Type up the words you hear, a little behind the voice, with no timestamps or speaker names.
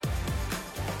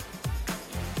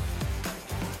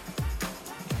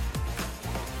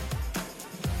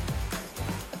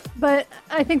But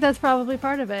I think that's probably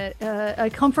part of it. A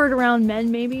comfort around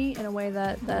men, maybe in a way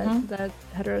that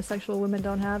heterosexual women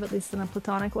don't have, at least in a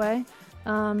platonic way.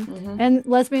 And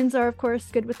lesbians are, of course,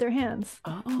 good with their hands.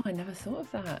 Oh, I never thought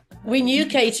of that. We knew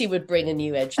Katie would bring a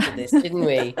new edge to this, didn't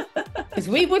we? Because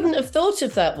we wouldn't have thought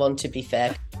of that one, to be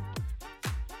fair.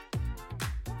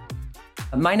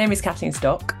 My name is Kathleen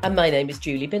Stock. And my name is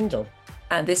Julie Bindle.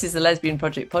 And this is the Lesbian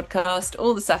Project podcast,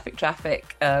 all the sapphic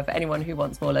traffic for anyone who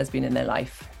wants more lesbian in their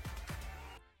life.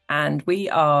 And we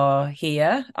are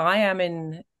here. I am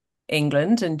in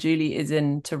England and Julie is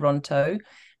in Toronto.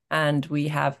 And we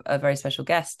have a very special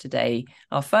guest today,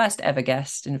 our first ever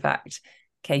guest, in fact,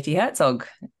 Katie Herzog.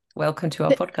 Welcome to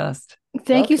our podcast.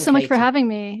 Thank you so much for having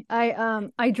me.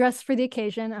 I dressed for the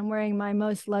occasion. I'm wearing my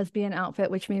most lesbian outfit,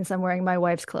 which means I'm wearing my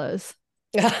wife's clothes.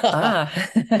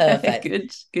 Perfect.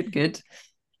 Good.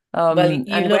 Well,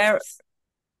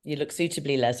 you look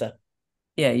suitably leather.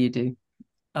 Yeah, you do.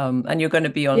 And you're going to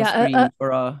be on screen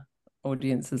for our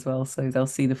audience as well, so they'll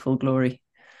see the full glory.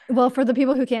 Well, for the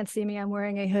people who can't see me, I'm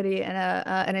wearing a hoodie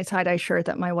and a tie-dye shirt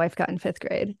that my wife got in 5th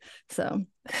grade. So,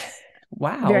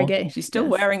 wow, very gay. She's still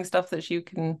wearing stuff that she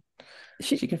can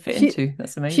fit into.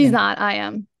 That's amazing. She's not. I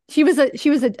am. She was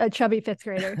a chubby 5th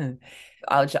grader.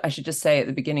 I should just say at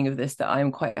the beginning of this that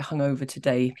I'm quite hungover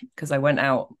today because I went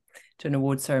out to an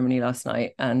award ceremony last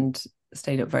night and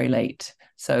stayed up very late.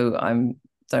 So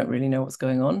don't really know what's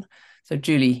going on. So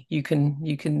Julie, you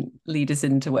can lead us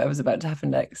into whatever's about to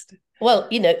happen next. Well,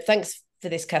 thanks for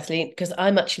this, Kathleen, because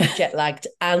I'm actually jet lagged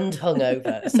and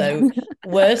hungover. So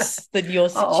worse than your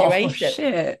situation. Oh,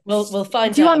 shit. We'll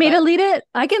find out. Do you want me to lead it?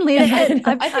 I can lead it.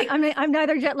 I'm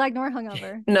neither jet lagged nor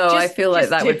hungover. No, I feel like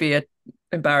that would be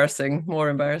more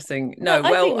embarrassing. No,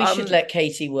 I think we should let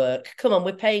Katie work. Come on,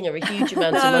 we're paying her a huge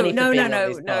amount of money for being on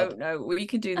this pod. No. We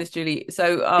can do this, Julie.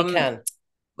 So we can.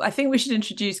 I think we should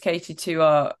introduce Katie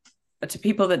to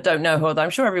people that don't know her, although I'm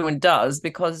sure everyone does,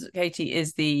 because Katie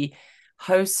is the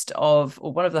host of,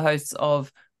 or one of the hosts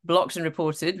of Blocked and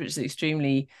Reported, which is an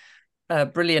extremely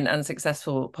brilliant and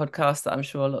successful podcast that I'm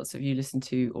sure lots of you listen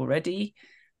to already.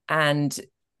 And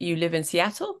you live in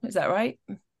Seattle, is that right?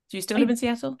 Do you still live in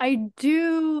Seattle? I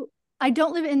do. I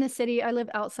don't live in the city. I live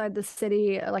outside the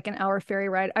city, like an hour ferry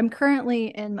ride. I'm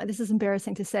currently this is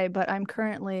embarrassing to say, but I'm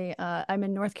currently I'm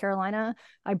in North Carolina.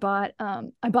 I bought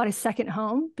a second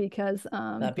home because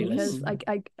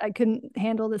I couldn't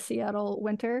handle the Seattle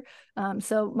winter.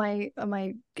 So my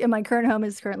current home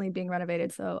is currently being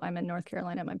renovated. So I'm in North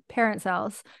Carolina at my parents'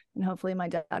 house, and hopefully my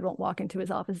dad won't walk into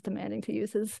his office demanding to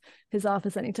use his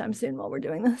office anytime soon while we're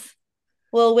doing this.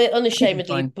 Well, we're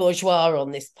unashamedly bourgeois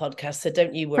on this podcast, so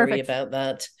don't you worry about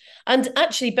that. And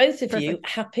actually, both of you,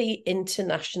 happy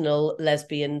International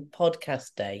Lesbian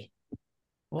Podcast Day.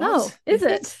 What? Oh, is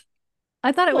it?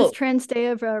 I thought it was Trans Day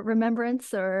of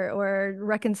Remembrance or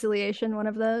Reconciliation, one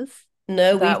of those.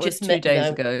 No, that we've just met 2 days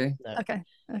ago. No. Okay.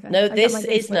 No, this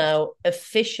is now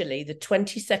officially the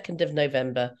 22nd of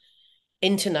November,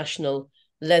 International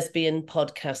Lesbian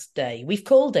Podcast Day. We've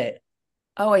called it.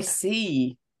 Oh, I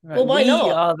see. Right. Well, why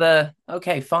not?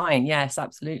 Okay, fine. Yes,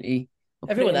 absolutely.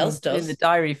 Everyone else does. In the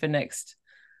diary for next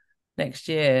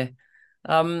year.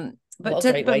 But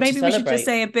maybe we should just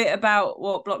say a bit about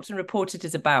what Blocked and Reported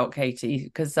is about, Katie,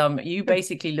 because you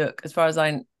basically look, as far as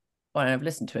I've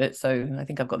listened to it, so I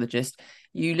think I've got the gist.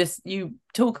 You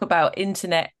talk about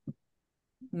internet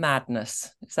madness.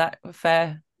 Is that a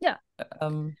fair? Yeah.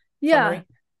 Summary?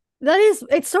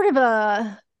 It's sort of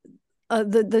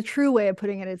the true way of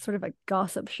putting it. It's sort of a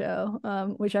gossip show,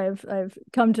 which I'm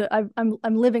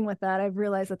living with that. I've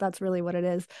realized that that's really what it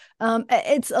is.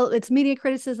 It's media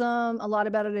criticism. A lot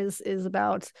about it is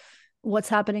about what's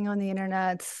happening on the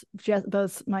internet.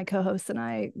 Both my co-hosts and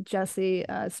I, Jesse,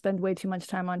 spend way too much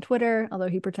time on Twitter, although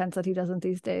he pretends that he doesn't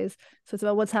these days. So it's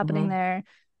about what's happening there.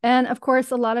 And of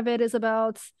course, a lot of it is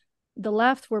about the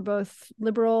left. We're both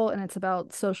liberal, and it's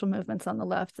about social movements on the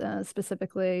left, most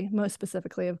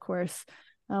specifically, of course,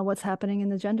 what's happening in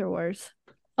the gender wars.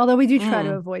 Although we do try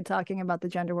to avoid talking about the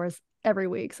gender wars every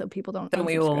week, so people don't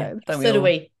we all? So do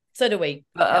we.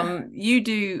 But you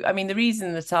do. I mean, the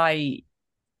reason that I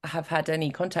have had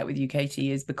any contact with you, Katie,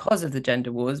 is because of the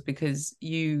gender wars, because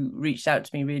you reached out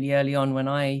to me really early on when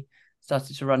I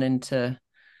started to run into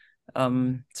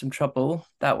some trouble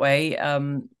that way.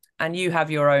 And you have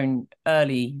your own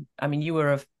you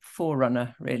were a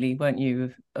forerunner, really, weren't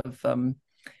you, of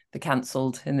the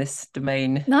cancelled in this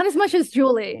domain? Not as much as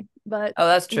Julie, but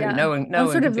that's true. Yeah. No one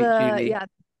can beat Julie. Yeah.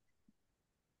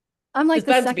 I'm like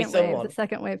the second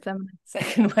wave feminist.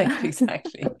 Second wave,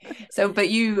 exactly. So, but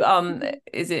you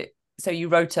you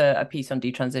wrote a piece on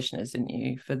detransitioners, didn't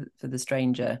you, for The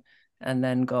Stranger, and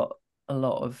then got a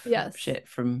lot of Yes. shit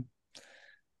from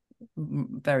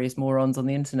various morons on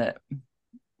the internet,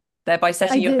 thereby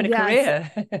setting you up in a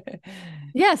career.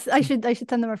 Yes, I should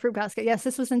send them a fruit basket. Yes,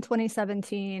 this was in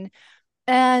 2017.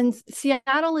 And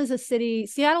Seattle is a city.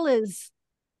 Seattle is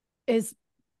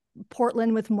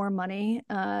Portland with more money.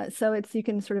 So it's, you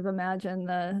can sort of imagine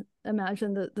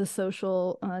the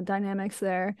social dynamics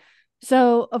there.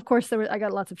 So of course I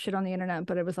got lots of shit on the internet,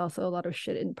 but it was also a lot of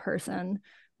shit in person,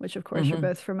 which of course you're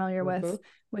both familiar with,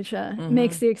 which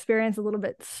makes the experience a little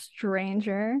bit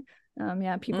stranger.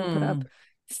 People put up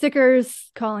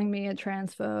stickers calling me a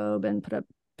transphobe and put up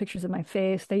pictures of my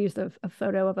face. They used a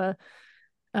photo of a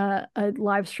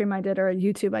live stream I did, or a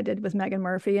YouTube I did with Megan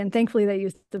Murphy, and thankfully they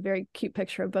used a very cute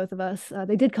picture of both of us.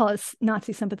 They did call us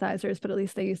Nazi sympathizers, but at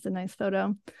least they used a nice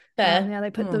photo.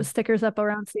 They put those stickers up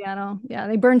around Seattle. Yeah,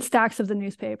 they burned stacks of the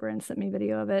newspaper and sent me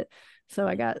video of it. So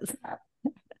I got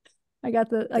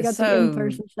the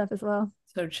in-person stuff as well.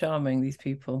 So charming, these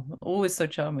people, always so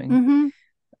charming.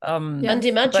 And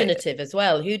imaginative as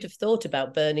well. Who'd have thought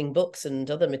about burning books and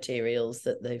other materials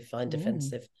that they find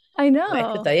offensive? I know.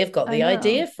 Where could they have got the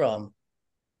idea from?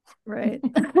 Right.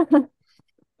 But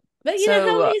you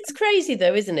know how it's crazy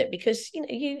though, isn't it? Because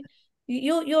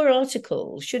your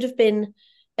article should have been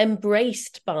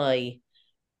embraced by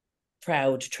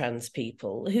proud trans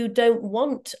people who don't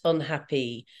want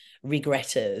unhappy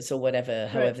regretters or whatever,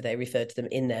 however they refer to them,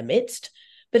 in their midst.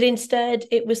 But instead,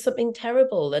 it was something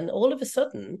terrible. And all of a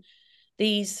sudden,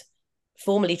 these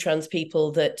formerly trans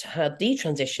people that had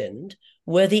detransitioned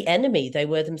were the enemy. They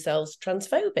were themselves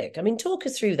transphobic. I mean, talk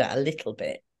us through that a little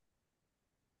bit.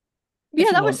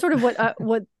 Yeah, that was sort of that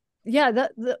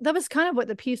was kind of what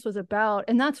the piece was about.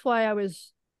 And that's why I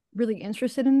was really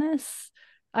interested in this.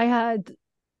 I had,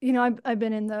 I've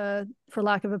been in the, for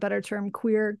lack of a better term,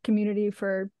 queer community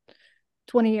for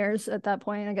 20 years at that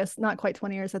point. I guess not quite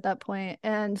 20 years at that point.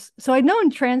 And so I'd known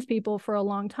trans people for a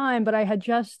long time, but I had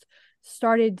just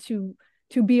started to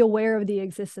be aware of the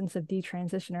existence of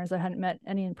detransitioners. I hadn't met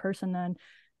any in person then.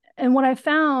 And what I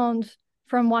found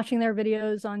from watching their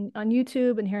videos on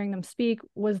YouTube and hearing them speak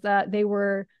was that they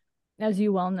were, as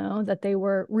you well know, that they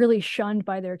were really shunned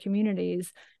by their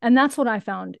communities. And that's what I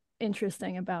found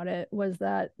interesting about it, was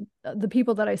that the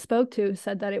people that I spoke to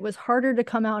said that it was harder to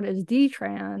come out as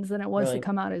detrans than it was to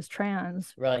come out as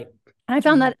trans. Right. And I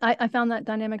found that I found that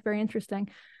dynamic very interesting.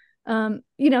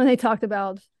 They talked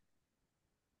about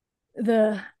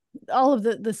all of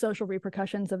the social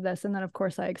repercussions of this, and then of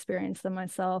course I experienced them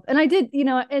myself. And I did,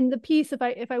 in the piece, if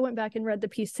I went back and read the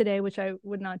piece today, which I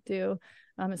would not do,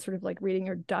 it's sort of like reading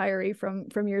your diary from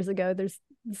years ago. There's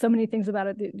so many things about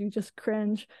it that you just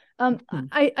cringe.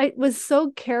 I was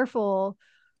so careful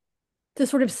to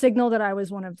sort of signal that I was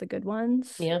one of the good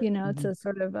ones, to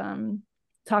sort of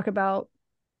talk about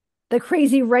the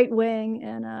crazy right wing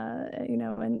and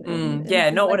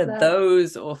not one of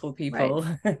those awful people.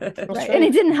 Right. And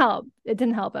it didn't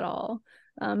help at all.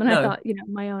 And I thought,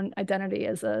 my own identity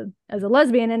as a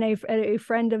lesbian and a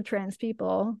friend of trans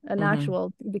people,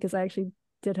 because I actually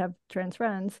did have trans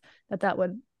friends, that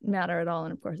would matter at all.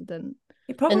 And of course it didn't.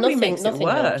 It probably makes it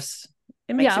worse.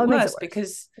 It makes it worse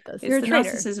because it's the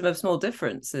narcissism of small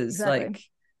differences. Exactly. Like,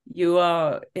 you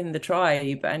are in the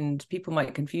tribe and people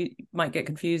might get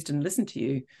confused and listen to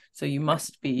you, so you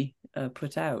must be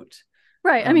put out.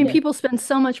 Right. I mean, people spend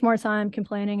so much more time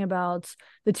complaining about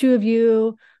the two of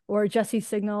you or Jesse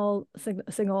Signal,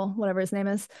 whatever his name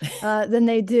is, than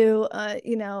they do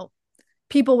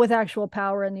people with actual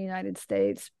power in the United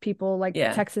States, people like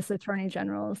Texas attorney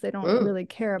generals. They don't really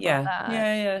care about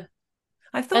that.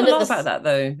 I've thought a lot about that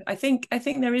though. I think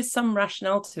there is some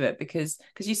rationale to it because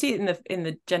you see it in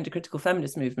the gender critical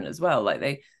feminist movement as well.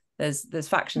 Like there's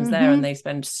factions there, and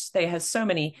they have so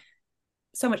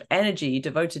much energy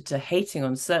devoted to hating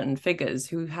on certain figures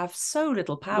who have so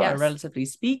little power, relatively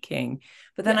speaking.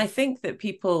 But then I think that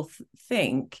people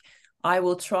think, I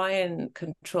will try and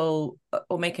control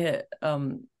or make it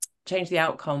change the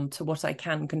outcome to what I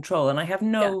can control, and I have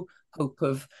no hope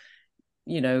of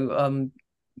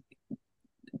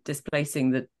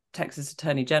displacing the Texas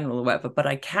attorney general or whatever, but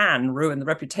I can ruin the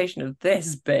reputation of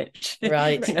this bitch.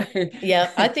 Right.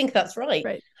 Yeah, I think that's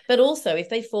right. But also, if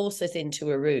they force us into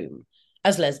a room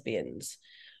as lesbians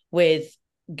with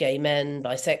gay men,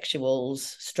 bisexuals,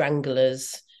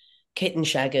 stranglers, kitten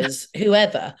shaggers,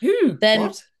 whoever, then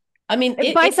what? I mean,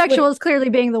 bisexual is clearly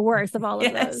being the worst of all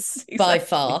of those. Exactly. By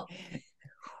far.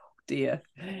 Dear.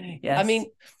 Yes. I mean,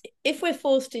 if we're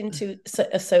forced into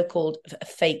a so-called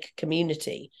fake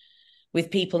community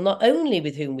with people not only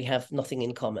with whom we have nothing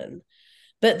in common,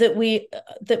 but that we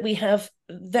have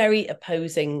very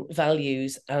opposing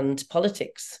values and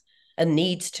politics and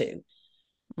needs to,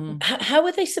 How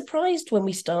are they surprised when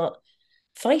we start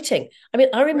fighting? I mean,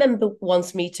 I remember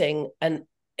once meeting, and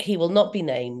he will not be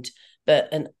named,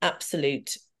 but an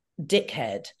absolute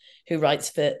dickhead who writes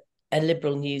for a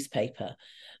liberal newspaper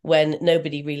when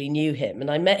nobody really knew him. And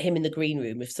I met him in the green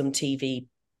room of some TV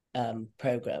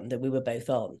program that we were both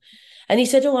on. And he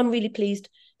said, "Oh, I'm really pleased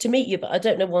to meet you, but I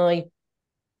don't know why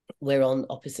we're on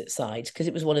opposite sides," because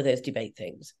it was one of those debate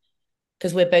things.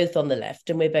 Because we're both on the left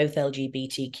and we're both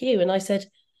LGBTQ. And I said,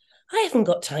 "I haven't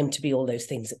got time to be all those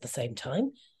things at the same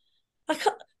time. I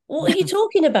can't. What are you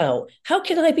talking about? How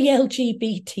can I be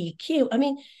LGBTQ? I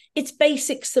mean, it's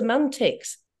basic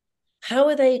semantics. How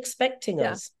are they expecting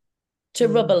Yeah. us to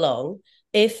rub along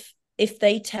if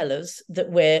they tell us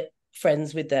that we're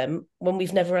friends with them when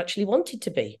we've never actually wanted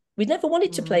to be? We've never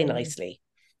wanted to play nicely."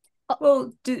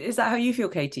 Well, is that how you feel,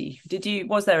 Katie?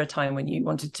 Was there a time when you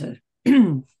wanted to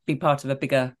be part of a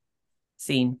bigger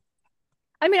scene?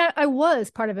 I mean, I was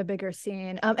part of a bigger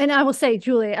scene. And I will say,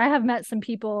 Julie, I have met some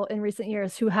people in recent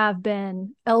years who have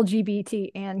been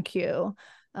LGBT and Q.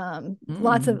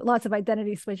 Lots of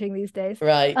identity switching these days.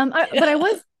 Right. But I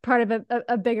was part of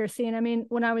a bigger scene. I mean,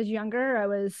 when I was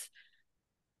younger,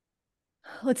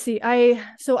 let's see,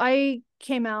 I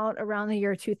came out around the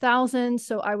year 2000.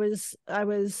 So I was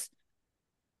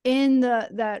in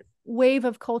that wave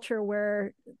of culture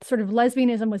where sort of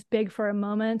lesbianism was big for a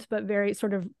moment, but very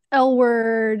sort of L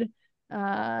word.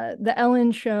 The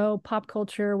Ellen show, pop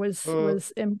culture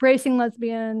was embracing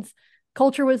lesbians.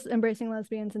 Culture was embracing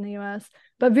lesbians in the US,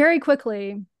 but very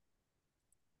quickly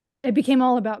it became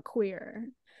all about queer.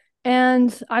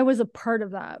 And I was a part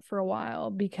of that for a while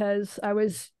because I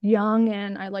was young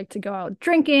and I liked to go out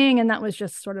drinking, and that was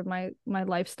just sort of my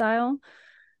lifestyle.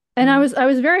 And I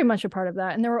was very much a part of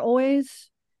that. And there were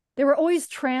always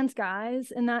trans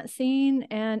guys in that scene.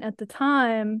 And at the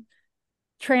time,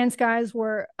 trans guys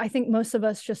were, I think most of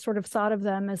us just sort of thought of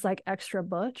them as like extra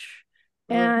butch.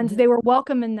 And they were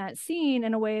welcome in that scene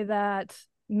in a way that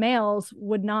males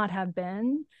would not have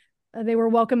been. They were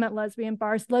welcome at lesbian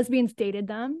bars. Lesbians dated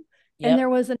them. And there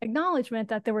was an acknowledgement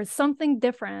that there was something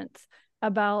different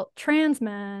about trans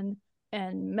men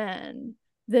and men.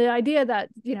 The idea that,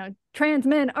 trans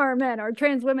men or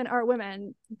trans women are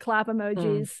women, clap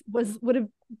emojis, would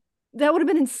have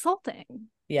been insulting.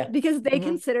 Yeah. Because they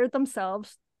considered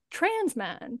themselves trans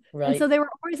men. Right. And so they were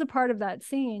always a part of that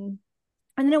scene.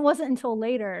 And then it wasn't until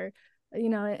later,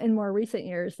 in more recent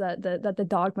years that the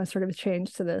dogma sort of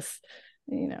changed to this,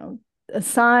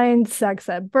 assigned sex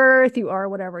at birth, you are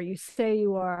whatever you say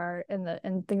you are,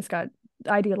 and things got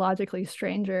ideologically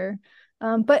stranger.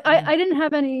 But I didn't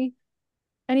have any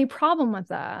problem with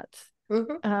that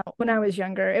when I was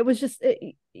younger. It was just,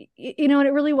 and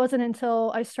it really wasn't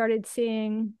until I started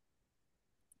seeing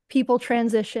people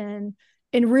transition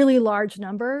in really large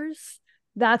numbers,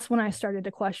 that's when I started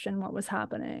to question what was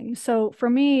happening. So for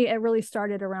me, it really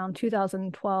started around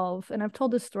 2012. And I've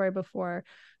told this story before,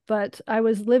 but I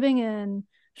was living in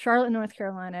Charlotte, North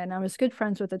Carolina, and I was good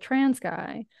friends with a trans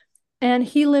guy. And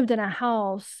he lived in a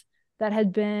house that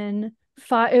had been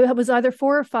it was either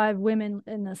 4 or 5 women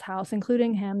in this house,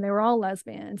 including him. They were all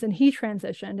lesbians, and he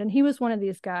transitioned. And he was one of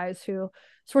these guys who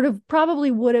sort of probably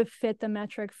would have fit the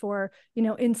metric for,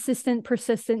 insistent,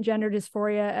 persistent gender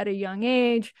dysphoria at a young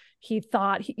age. He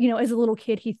thought, as a little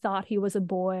kid, he thought he was a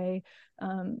boy.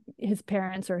 His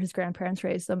parents or his grandparents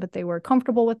raised him, but they were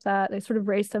comfortable with that. They sort of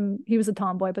raised him. He was a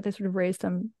tomboy, but they sort of raised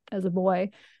him as a boy.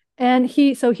 And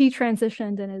he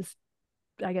transitioned in his,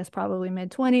 I guess, probably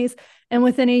mid-20s. And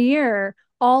within a year,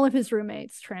 all of his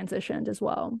roommates transitioned as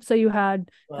well. So you had,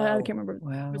 I can't remember, it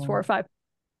was 4 or 5.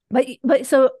 But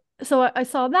so I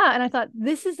saw that and I thought,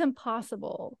 this is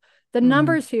impossible. The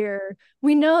numbers here,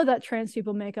 we know that trans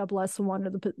people make up less than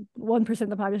 1% of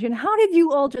the population. How did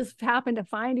you all just happen to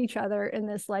find each other in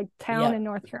this like town in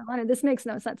North Carolina? This makes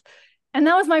no sense. And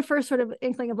that was my first sort of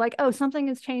inkling of like, oh, something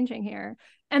is changing here.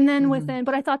 And then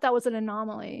but I thought that was an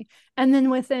anomaly. And then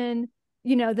within,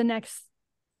 the next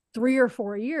 3 or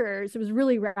 4 years, it was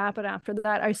really rapid after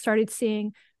that, I started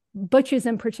seeing butches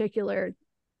in particular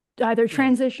either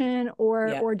transition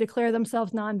or declare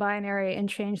themselves non-binary and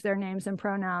change their names and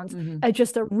pronouns at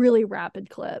just a really rapid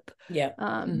clip.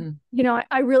 I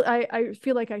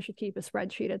feel like I should keep a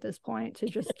spreadsheet at this point to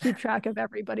just keep track of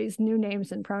everybody's new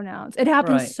names and pronouns. It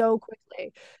happens so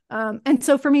quickly. And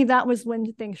so for me, that was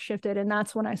when things shifted, and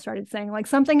that's when I started saying like,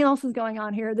 something else is going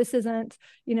on here. This isn't,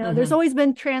 there's always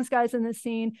been trans guys in this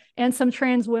scene and some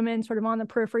trans women sort of on the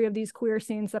periphery of these queer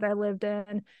scenes that I lived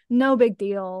in. No big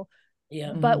deal.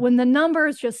 But when the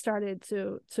numbers just started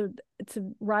to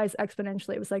rise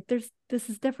exponentially, it was like, this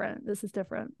is different.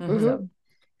 So,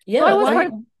 yeah, so I was part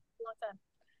of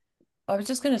I was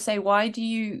just going to say,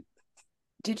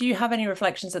 did you have any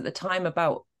reflections at the time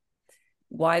about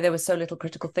why there was so little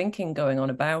critical thinking going on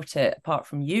about it, apart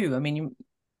from you? I mean,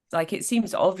 like, it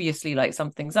seems obviously like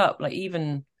something's up. Like,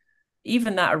 even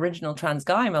that original trans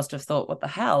guy must have thought, what the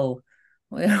hell?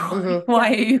 Mm-hmm. Why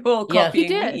Yeah, are you all Yeah. he copying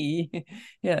did. me?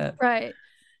 Yeah. Right.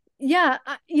 Yeah.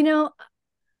 You know,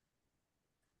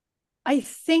 I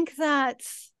think that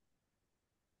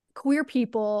queer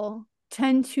people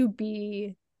tend to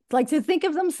be like to think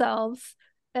of themselves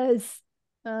as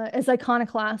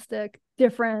iconoclastic,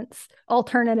 different,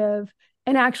 alternative,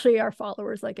 and actually are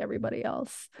followers like everybody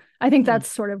else. I think Hmm.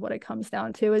 that's sort of what it comes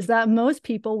down to, is that most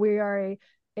people, we are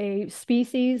a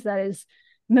species that is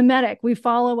mimetic. We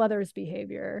follow others'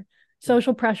 behavior.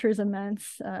 Social pressure is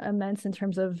immense in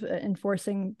terms of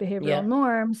enforcing behavioral Yeah.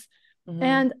 norms. Mm-hmm.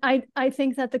 And I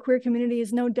think that the queer community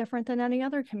is no different than any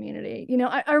other community. You know,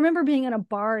 I remember being in a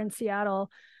bar in Seattle.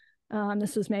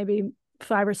 This was maybe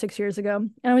 5 or 6 years ago.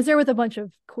 And I was there with a bunch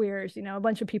of queers, you know, a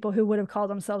bunch of people who would have called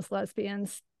themselves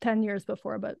lesbians 10 years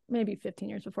before, but maybe 15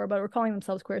 years before, but were calling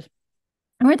themselves queers.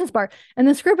 And we're at this bar, and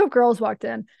this group of girls walked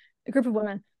in, a group of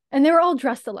women, and they were all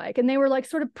dressed alike, and they were like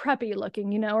sort of preppy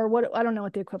looking, you know, or what, I don't know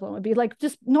what the equivalent would be, like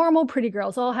just normal pretty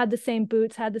girls, all had the same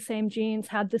boots, had the same jeans,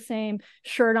 had the same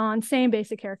shirt on, same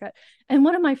basic haircut. And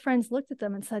one of my friends looked at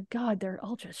them and said, God, they're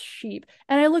all just sheep.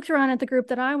 And I looked around at the group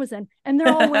that I was in, and they're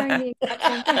all wearing the exact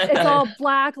same thing. It's all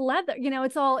black leather, you know,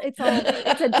 it's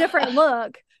a different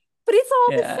look, but it's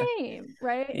all the Yeah. same,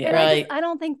 right? And Yeah. Right. I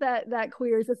don't think that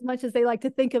queers, as much as they like to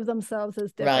think of themselves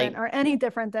as different, Right. are any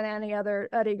different than any other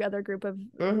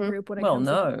Mm-hmm. group when it Well, comes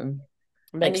to no. And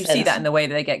Makes you see that sense. in the way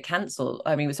that they get cancelled.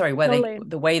 I mean, sorry, where they totally.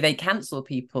 the way they cancel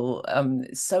people,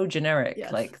 it's so generic.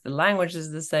 Yes, Like, the language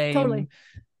is the same, totally.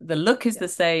 the look is the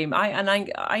Yes. same.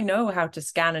 I know how to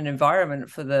scan an environment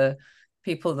for the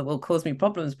people that will cause me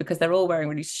problems, because they're all wearing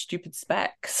really stupid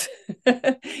specs.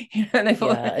 Yeah, I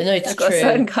know it's They've got a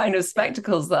certain true. kind of Yeah.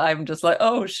 spectacles that I'm just like,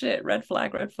 oh shit, red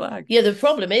flag, red flag. Yeah, the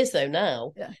problem is though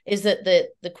now Yeah. is that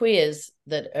the queers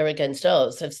that are against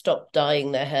us have stopped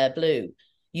dyeing their hair blue.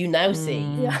 You now see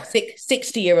Yeah. Mm.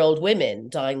 60-year-old women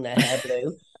dyeing their hair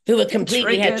blue who are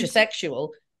completely Triggered. heterosexual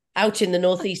out in the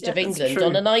northeast of Yes. That's England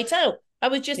on a true. night out. I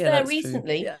was just Yeah, there that's true.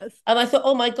 recently Yes. and I thought,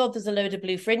 oh my God, there's a load of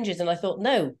blue fringes. And I thought,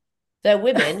 no, they're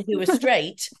women who are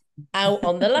straight out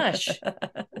on the lash.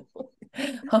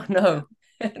 Oh no.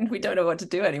 And we don't know what to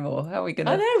do anymore. How are we going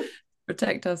I to know.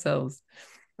 protect ourselves?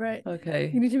 Right. You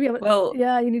Okay. need to be able, Well,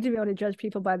 yeah, you need to be able to judge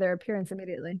people by their appearance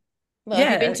immediately. Well, have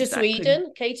you yeah, been to exactly.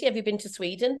 Sweden, Katie? Have you been to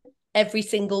Sweden? Every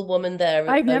single woman there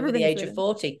I've never over been the to age of Sweden.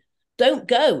 40. Don't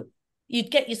go. You'd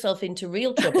get yourself into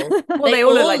real trouble. Well, They they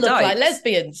all look all like look like dykes.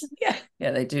 lesbians. Yeah.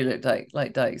 Yeah, they do look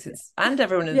like dykes. It's and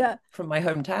everyone is Yeah. from my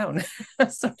hometown.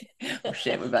 Sorry. Oh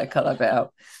shit, we better cut that bit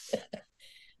out.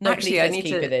 No, Actually, please, I let's need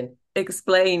keep it to in.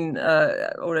 explain,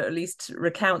 or at least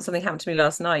recount something happened to me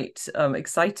last night.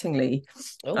 Excitingly,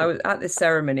 I Oh, was at this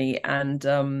ceremony,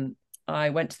 and I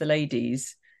went to the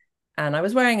ladies, and I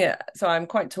was wearing it. So I'm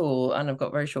quite tall and I've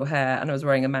got very short hair, and I was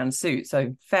wearing a man's suit.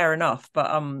 So fair enough. But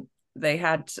they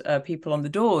had people on the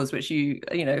doors, which you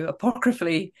know,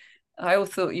 apocryphally, I all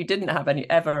thought you didn't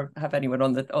ever have anyone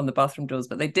on the bathroom doors,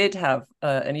 but they did have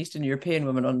an Eastern European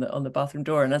woman on the bathroom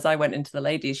door. And as I went into the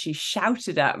ladies, she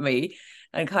shouted at me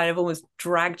and kind of almost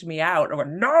dragged me out. I went,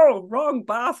 "No, wrong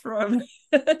bathroom!"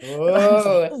 And I was like,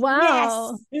 oh, "Yes,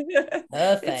 Wow. it's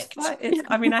perfect. fine."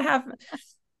 I mean, I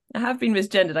have been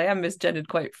misgendered. I am misgendered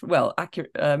quite well,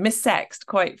 accurate, missexed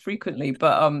quite frequently,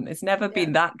 but it's never Yeah.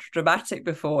 been that dramatic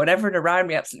before. And everyone around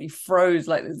me absolutely froze,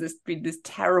 like there's been this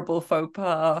terrible faux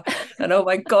pas, and oh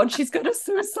my god, she's gonna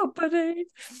sue somebody.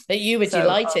 But you were So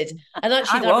delighted. And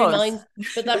actually, I was.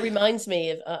 that reminds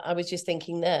me of, I was just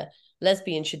thinking there,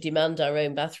 lesbians should demand our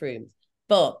own bathroom.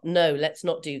 But no, let's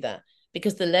not do that.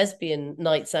 Because the lesbian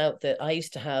nights out that I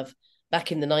used to have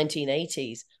back in the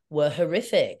 1980s were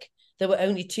horrific. There were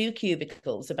only two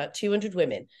cubicles, about 200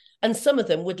 women, and some of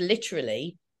them would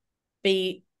literally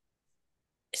be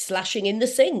slashing in the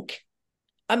sink.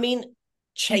 I mean, Mhm.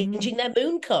 changing their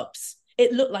moon cups.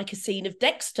 It looked like a scene of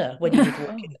Dexter when you would walk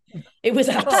Oh, in. It was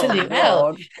oh absolute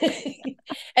hell. god.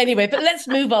 Anyway, but let's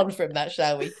move on from that,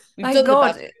 shall we? We've Thank done the God,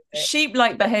 bathroom bit.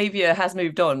 sheep-like behavior has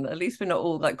moved on. At least we're not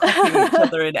all like copying each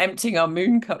other and emptying our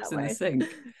moon cups That in the way. sink.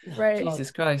 Oh, Right. God.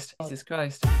 Jesus Christ. Jesus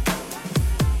Christ.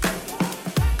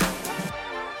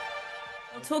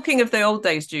 Well, talking of the old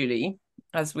days, Julie,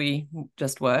 as we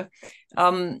just were,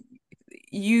 um,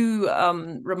 you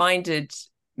reminded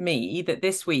me that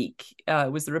this week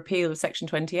was the repeal of Section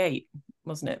 28,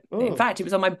 wasn't it? In Mm. fact, it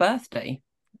was on my birthday,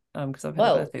 because I've had a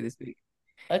Well, birthday this week.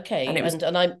 Okay, And it was,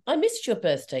 and I missed your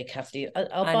birthday, Kathy.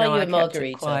 I'll I buy know you I a kept it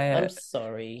margarita. I'm quiet.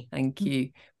 sorry. Thank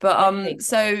you. But I hate that.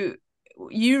 so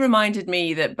you reminded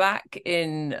me that back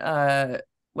in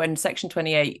when Section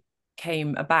 28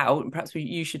 came about, and perhaps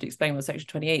you should explain what Section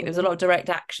 28, there was a Mm-hmm. lot of direct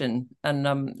action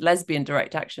and lesbian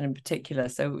direct action in particular.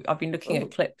 So I've been looking at Oh.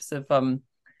 clips of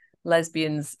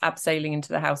lesbians abseiling into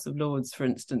the House of Lords, for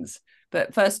instance.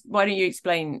 But first, why don't you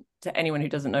explain to anyone who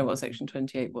doesn't know what Section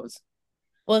 28 was?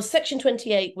 Well, Section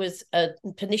 28 was a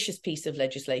pernicious piece of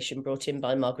legislation brought in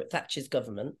by Margaret Thatcher's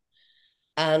government,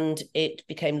 and it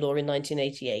became law in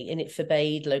 1988, and it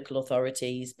forbade local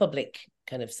authorities, public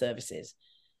kind of services,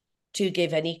 to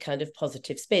give any kind of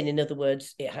positive spin. In other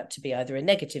words, it had to be either a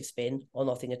negative spin or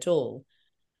nothing at all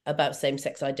about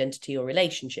same-sex identity or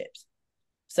relationships.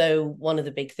 So one of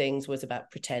the big things was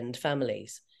about pretend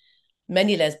families.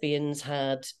 Many lesbians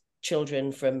had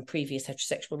children from previous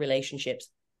heterosexual relationships.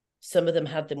 Some of them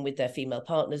had them with their female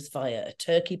partners via a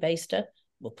turkey baster.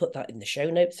 We'll put that in the show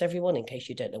notes, everyone, in case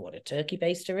you don't know what a turkey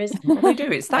baster is. Well, they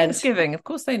do. It's And Thanksgiving. Of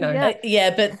course they know. Yeah.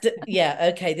 yeah, but yeah,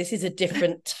 okay, this is a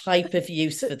different type of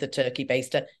use for the turkey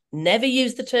baster. Never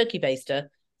use the turkey baster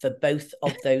for both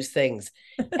of those things.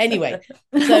 Anyway,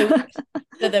 so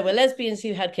there were lesbians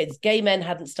who had kids. Gay men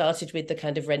hadn't started with the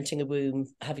kind of renting a womb,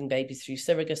 having babies through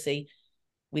surrogacy.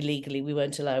 We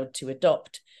weren't allowed to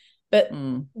adopt. But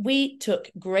we took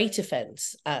great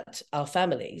offence at our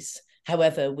families,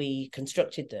 however we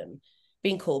constructed them,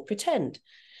 being called pretend.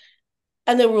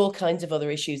 And there were all kinds of other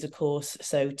issues, of course.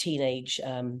 So teenage,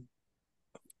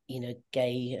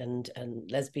 gay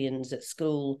and lesbians at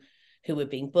school who were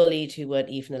being bullied, who weren't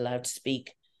even allowed to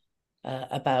speak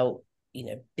about,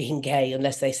 being gay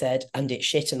unless they said, and it's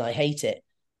shit and I hate it.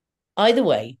 Either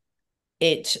way,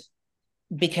 it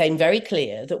became very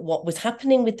clear that what was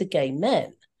happening with the gay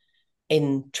men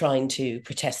in trying to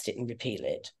protest it and repeal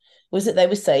it was that they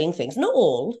were saying things, not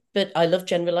all, but I love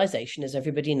generalization, as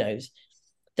everybody knows.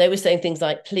 They were saying things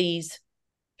like, please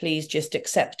just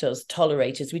accept us,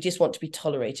 tolerate us. We just want to be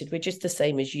tolerated. We're just the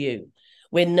same as you.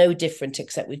 We're no different,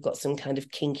 except we've got some kind of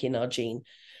kink in our gene.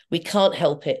 We can't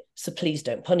help it, so please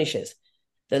don't punish us.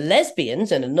 The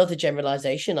lesbians, and another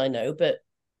generalization I know, but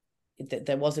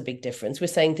there was a big difference, we're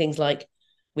saying things like,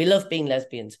 we love being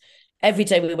lesbians. Every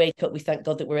day we wake up, we thank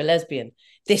God that we're a lesbian.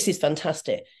 This is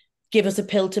fantastic. Give us a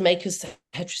pill to make us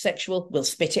heterosexual, we'll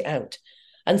spit it out.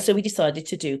 And so we decided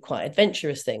to do quite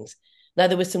adventurous things. Now,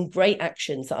 there were some great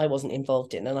actions that I wasn't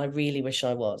involved in, and I really wish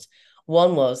I was.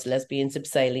 One was lesbians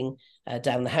abseiling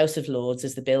down the House of Lords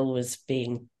as the bill was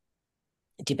being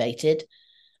debated.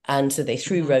 And so they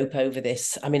threw rope over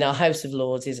this. I mean, our House of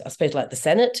Lords is, I suppose, like the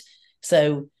Senate.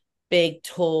 So big,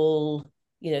 tall,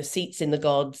 seats in the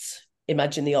gods.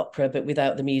 Imagine the opera, but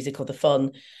without the music or the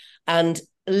fun. And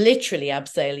literally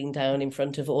abseiling down in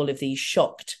front of all of these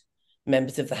shocked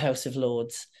members of the House of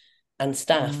Lords and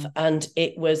staff. And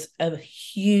it was a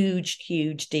huge,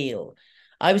 huge deal.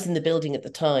 I was in the building at the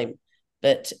time,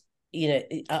 but,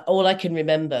 all I can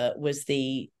remember was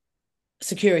the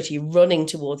security running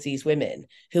towards these women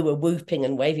who were whooping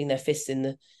and waving their fists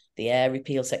in the air,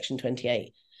 repeal Section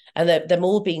 28, and them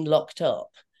all being locked up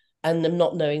and them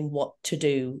not knowing what to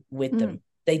do with them.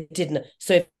 They didn't.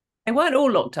 So they weren't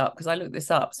all locked up, because I looked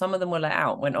this up. Some of them were let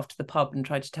out, went off to the pub and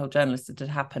tried to tell journalists it had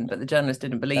happened, but the journalists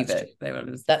didn't believe it.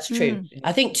 That's true.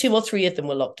 I think 2 or 3 of them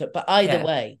were locked up, but either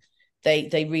way,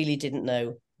 they really didn't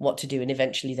know what to do. And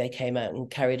eventually they came out and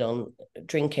carried on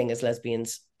drinking as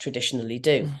lesbians traditionally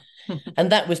do.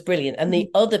 And that was brilliant. And the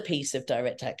other piece of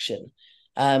direct action,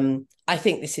 I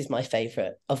think this is my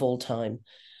favorite of all time.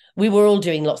 We were all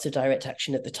doing lots of direct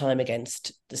action at the time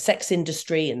against the sex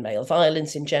industry and male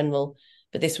violence in general,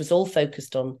 but this was all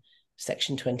focused on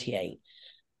Section 28.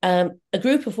 A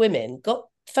group of women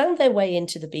found their way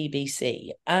into the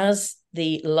BBC as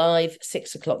the live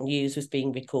 6 o'clock news was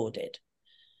being recorded.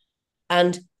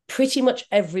 And pretty much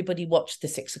everybody watched the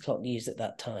 6 o'clock news at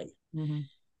that time.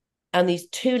 And these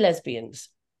 2 lesbians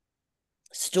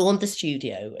stormed the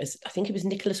studio, as I think it was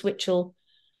Nicholas Witchell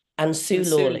and Sue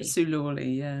Lawley. Sue Lawley,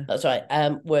 yeah. That's right.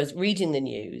 Was reading the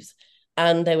news,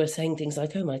 and they were saying things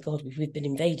like, oh my God, we've been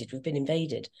invaded. We've been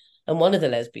invaded. And one of the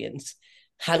lesbians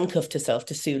handcuffed herself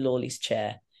to Sue Lawley's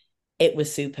chair. It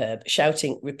was superb,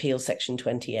 shouting, repeal Section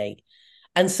 28.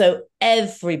 And so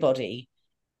everybody,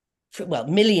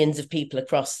 millions of people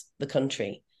across the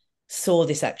country saw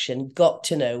this action, got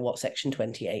to know what Section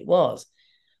 28 was.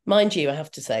 Mind you, I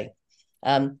have to say,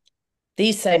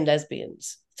 these same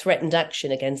lesbians threatened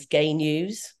action against Gay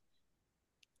News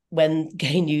when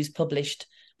Gay News published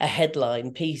a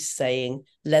headline piece saying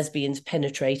lesbians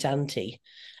penetrate anti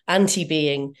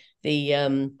being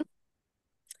the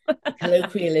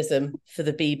colloquialism for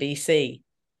the BBC.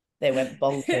 They went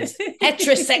bonkers.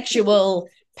 Heterosexual,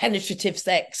 penetrative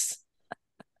sex,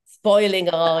 spoiling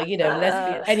our,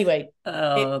 lesbian. Anyway,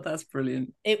 that's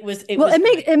brilliant. It was. It well,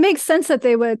 was. It makes sense that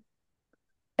they would.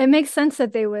 It makes sense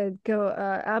that they would go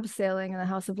abseiling in the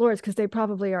House of Lords because they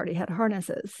probably already had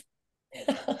harnesses.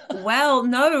 Well,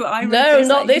 no, I read no,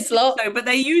 not this lot. So, but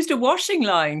they used a washing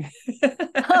line.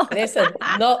 Listen,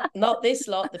 not this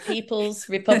lot. The People's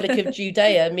Republic of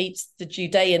Judea meets the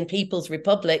Judean People's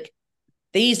Republic.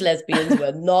 These lesbians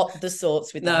were not the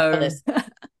sorts with the harness.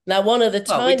 Now, one of the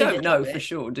tiny. We don't know for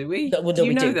sure, do we? No, do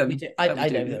you know them? We do. I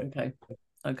know them.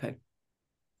 Okay.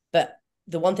 But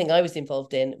the one thing I was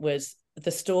involved in was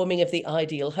the storming of the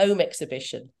Ideal Home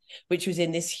exhibition, which was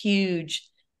in this huge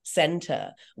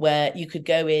centre where you could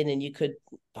go in and you could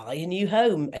buy a new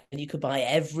home and you could buy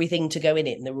everything to go in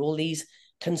it. And there were all these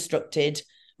constructed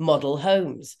model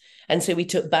homes. And so we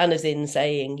took banners in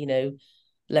saying,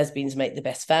 lesbians make the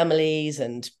best families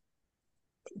and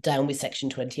down with Section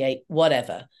 28,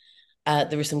 whatever.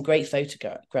 There were some great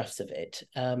photographs of it.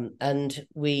 And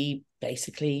we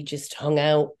basically just hung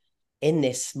out in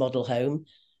this model home,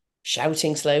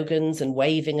 shouting slogans and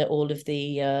waving at all of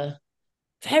the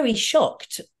very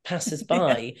shocked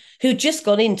passers-by who'd just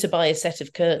gone in to buy a set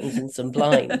of curtains and some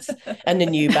blinds and a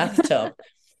new bathtub.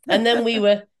 And then we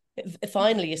were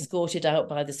finally escorted out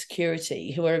by the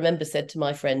security, who I remember said to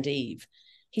my friend Eve,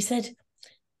 he said,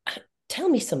 tell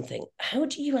me something, how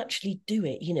do you actually do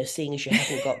it, seeing as you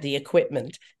haven't got the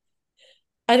equipment?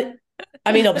 And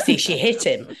I mean, obviously she hit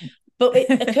him, but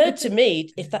it occurred to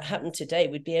me, if that happened today,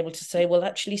 we'd be able to say, well,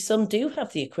 actually, some do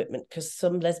have the equipment because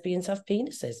some lesbians have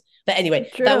penises. But anyway,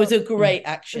 True. That was a great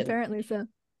action. Apparently so.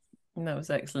 That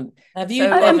was excellent. Have you?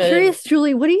 I'm curious,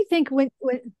 Julie. What do you think when...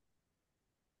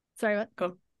 Sorry, what? Go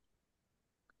on.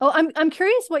 Oh, I'm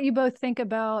curious what you both think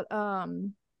about.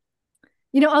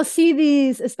 I'll see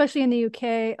these, especially in the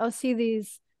UK. I'll see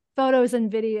these photos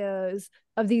and videos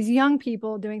of these young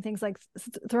people doing things like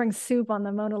throwing soup on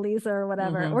the Mona Lisa or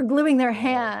whatever, or gluing their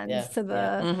hands to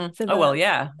the. To the... Oh well,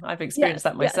 yeah, I've experienced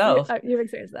that myself. You've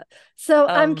experienced that. So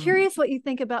I'm curious what you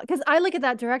think about, because I look at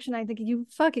that direction, I think you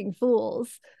fucking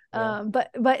fools.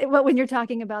 But when you're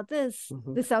talking about this,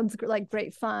 this sounds like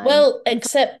great fun. Well,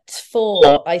 except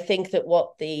for I think that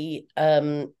what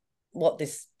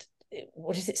is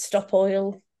it? Stop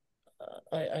oil.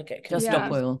 I get Just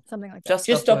stop oil, something like that.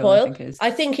 Just stop oil. I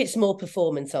think it's more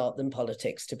performance art than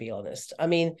politics, to be honest. I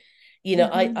mean,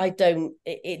 I don't.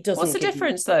 It doesn't. What's the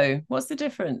difference, though? What's the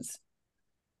difference?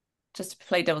 Just to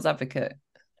play devil's advocate.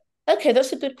 Okay,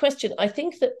 that's a good question. I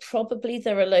think that probably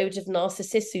there are a load of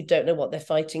narcissists who don't know what they're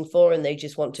fighting for and they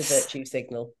just want to virtue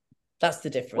signal. That's the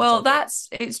difference. Well,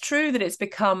 it's true that it's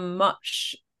become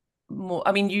much more.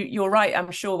 I mean, you're right.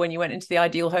 I'm sure when you went into the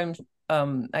Ideal Home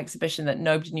exhibition that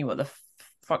nobody knew what the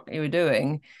fuck you were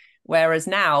doing, whereas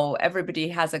now everybody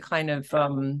has a kind of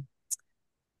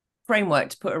framework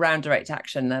to put around direct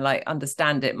action. They like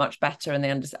understand it much better,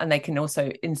 and they can also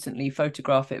instantly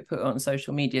photograph it, put it on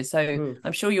social media. So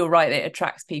I'm sure you're right, it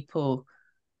attracts people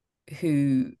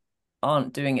who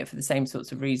aren't doing it for the same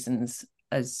sorts of reasons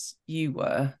as you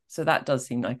were. So that does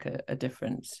seem like a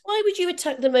difference. Why would you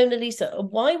attack the Mona Lisa?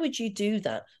 Why would you do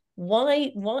that?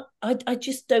 Why? What? I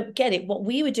just don't get it. What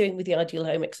we were doing with the Ideal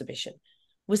Home exhibition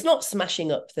was not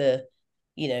smashing up the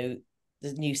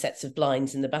new sets of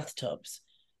blinds in the bathtubs.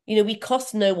 We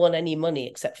cost no one any money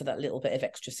except for that little bit of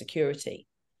extra security.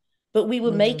 But we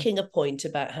were making a point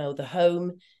about how the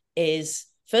home is,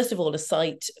 first of all, a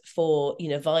site for,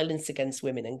 violence against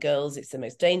women and girls. It's the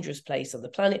most dangerous place on the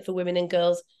planet for women and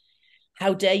girls.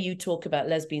 How dare you talk about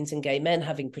lesbians and gay men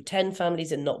having pretend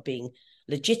families and not being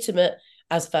legitimate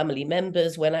as family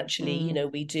members when actually,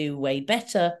 we do way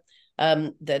better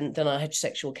than our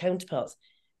heterosexual counterparts.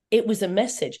 It was a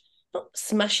message, not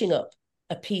smashing up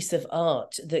a piece of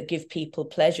art that give people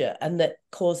pleasure and that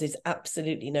causes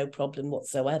absolutely no problem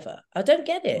whatsoever. I don't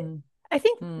get it. I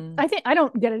think I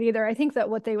don't get it either. I think that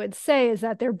what they would say is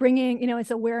that they're bringing, it's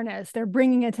awareness. They're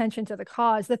bringing attention to the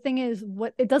cause. The thing is,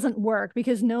 it doesn't work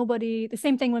because the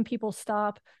same thing when people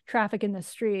stop traffic in the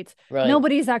streets,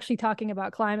 nobody's actually talking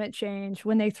about climate change.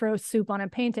 When they throw soup on a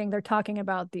painting, they're talking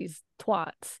about these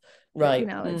twats. Right.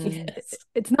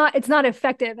 It's not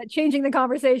effective at changing the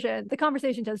conversation. The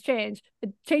conversation does change.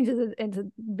 It changes into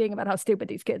being about how stupid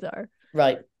these kids are.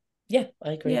 Right. Yeah,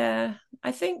 I agree. Yeah,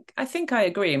 I think I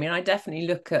agree. I mean, I definitely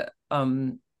look at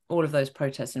all of those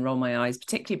protests and roll my eyes,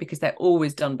 particularly because they're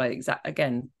always done by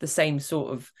the same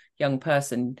sort of young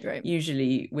person,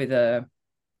 usually with I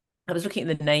was looking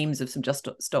at the names of some Just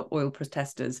Stop Oil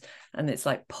protesters, and it's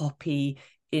like poppy,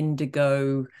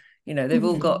 indigo, They've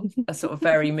all got a sort of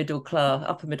very middle class,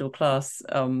 upper middle class,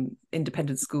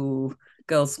 independent school,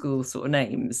 girls' school sort of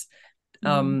names.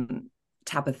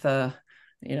 Tabitha,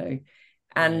 Yeah,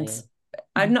 and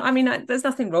yeah. there's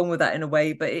nothing wrong with that in a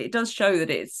way, but it does show that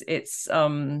it's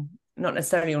not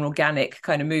necessarily an organic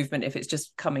kind of movement if it's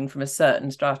just coming from a certain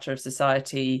strata of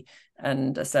society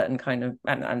and a certain kind of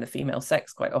and the female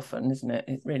sex quite often, isn't it?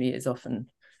 It really is often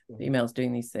females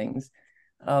doing these things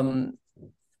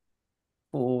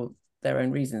for their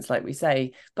own reasons, like we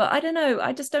say. But I don't know.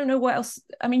 I just don't know what else.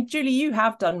 I mean, Julie, you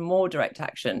have done more direct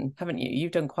action, haven't you?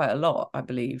 You've done quite a lot, I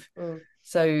believe.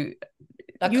 So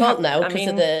I you can't have. now I because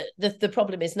of mean, the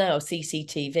problem is now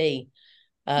CCTV.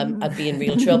 I'd be in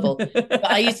real trouble. But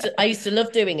I used to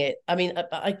love doing it. I mean,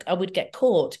 I would get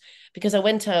caught because I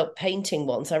went out painting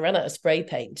once. I ran out of spray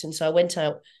paint, and so I went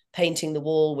out painting the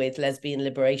wall with lesbian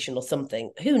liberation or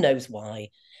something. Who knows why?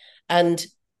 And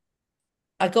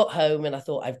I got home and I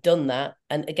thought I've done that.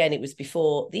 And again, it was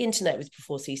before the internet, was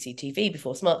before CCTV,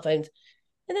 before smartphones.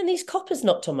 And then these coppers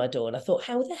knocked on my door, and I thought,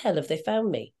 how the hell have they found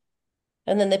me?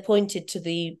 And then they pointed to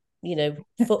the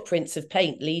footprints of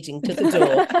paint leading to the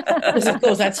door because of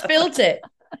course I'd spilt it,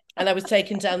 and I was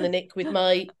taken down the nick with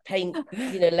my paint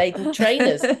laden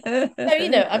trainers. So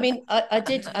I mean, I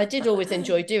did always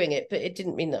enjoy doing it, but it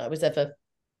didn't mean that I was ever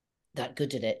that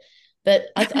good at it. But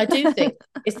I do think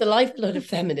it's the lifeblood of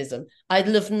feminism. I'd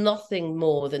love nothing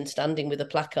more than standing with a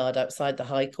placard outside the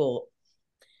High Court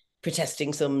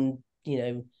protesting some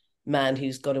man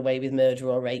who's got away with murder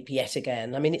or rape yet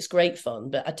again. I mean, it's great fun,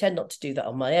 but I tend not to do that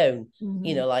on my own.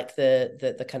 Like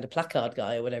the kind of placard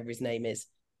guy or whatever his name is.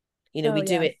 We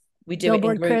do it. We do it in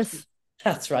Billboard groups. Chris.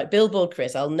 That's right, Billboard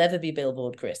Chris. I'll never be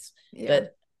Billboard Chris,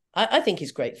 but I think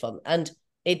it's great fun, and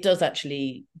it does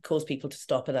actually cause people to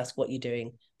stop and ask what you're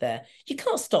doing there. You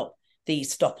can't stop the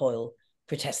Stop Oil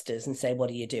protesters and say, "What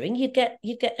are you doing?" You get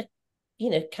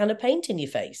a can of paint in your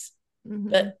face.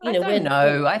 But I don't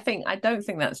know. I don't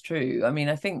think that's true. I mean,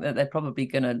 I think that they're probably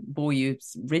going to bore you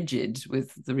rigid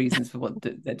with the reasons for what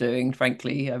they're doing.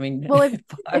 Frankly, I mean, well,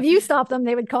 if you stop them,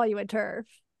 they would call you a TERF.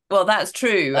 Well, that's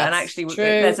true, and That's actually, true.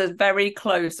 there's a very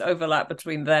close overlap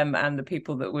between them and the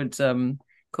people that would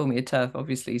call me a TERF,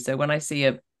 obviously. So when I see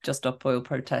a Just Stop Oil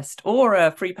protest or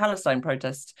a Free Palestine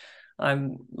protest,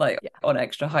 I'm like on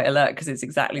extra high alert because it's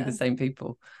exactly the same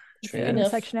people. True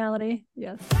enough. Intersectionality,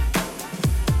 yes.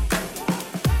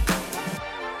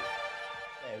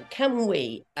 Can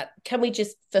we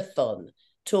just for fun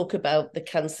talk about the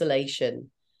cancellation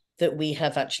that we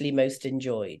have actually most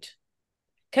enjoyed?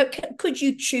 Could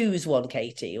you choose one,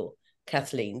 Katie or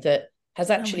Kathleen, that has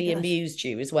actually amused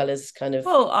you as well as kind of?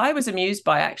 Well, I was amused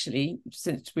by, actually,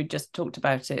 since we just talked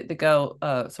about it, the girl,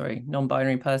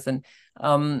 non-binary person,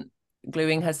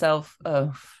 gluing herself,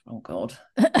 oh God,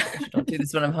 I should not do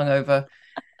this when I'm hungover,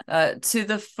 to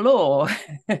the floor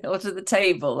or to the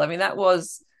table. I mean, that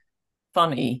was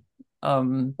funny.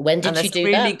 When did she do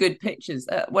really that? good pictures.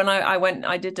 When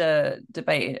I did a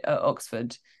debate at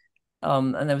Oxford,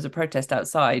 and there was a protest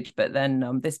outside, but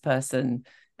then this person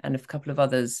and a couple of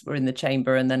others were in the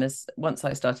chamber, and then once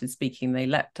I started speaking, they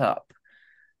leapt up,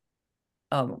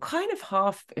 kind of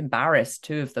half embarrassed.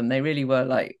 Two of them, they really were,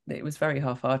 like, it was very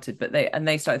half-hearted, but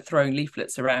they started throwing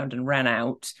leaflets around and ran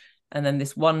out, and then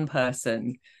this one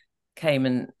person came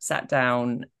and sat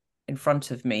down in front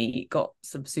of me, got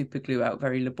some super glue out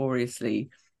very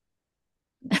laboriously,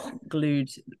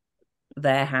 glued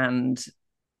their hand,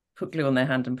 put glue on their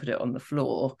hand and put it on the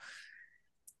floor.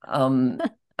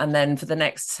 And then for the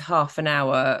next half an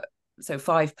hour, so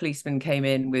 5 policemen came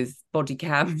in with body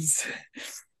cams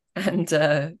and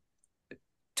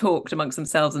talked amongst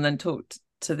themselves, and then talked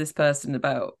to this person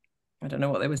about, I don't know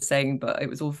what they were saying, but it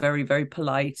was all very, very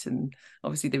polite. And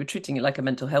obviously they were treating it like a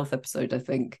mental health episode, I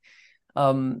think.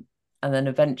 And then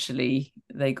eventually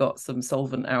they got some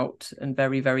solvent out and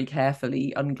very, very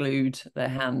carefully unglued their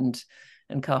hand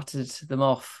and carted them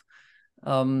off.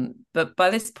 But by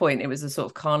this point, it was a sort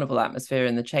of carnival atmosphere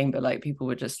in the chamber. Like, people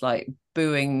were just like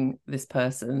booing this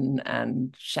person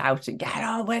and shouting, "Get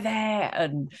on with it!"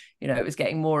 And it was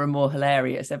getting more and more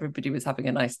hilarious. Everybody was having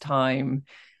a nice time.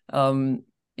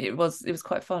 It was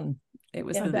quite fun. It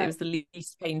was the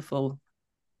least painful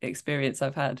experience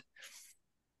I've had.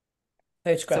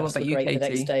 Photographs were great, Katie? The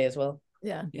next day as well.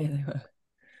 Yeah, they were.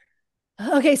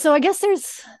 Okay, so I guess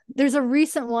there's a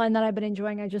recent one that I've been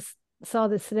enjoying. I just saw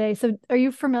this today. So are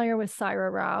you familiar with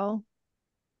Saira Rao?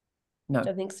 No. I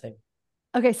don't think so.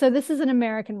 Okay, so this is an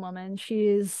American woman.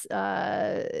 She's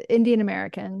Indian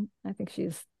American. I think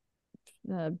she's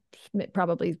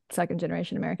probably second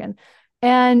generation American.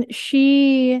 And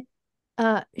she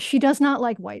does not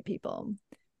like white people.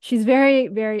 she's very,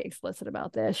 very explicit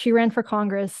about this. She ran for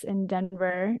Congress in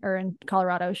Denver or in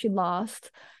Colorado. She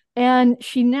lost. And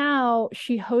she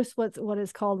hosts what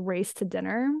is called Race to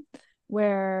Dinner,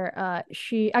 where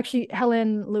she actually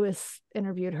Helen Lewis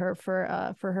interviewed her for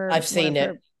her I've one seen of it.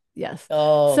 her yes.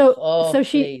 Oh, So oh, so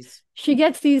please. she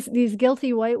gets these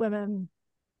guilty white women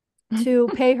to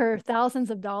pay her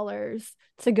thousands of dollars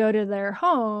to go to their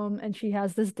home, and she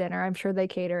has this dinner. I'm sure they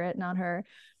cater it, not her.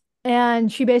 And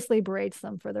she basically berates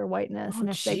them for their whiteness. Oh, And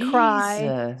if they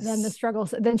cry, then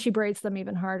Jesus. then she berates them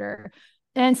even harder.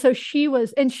 And so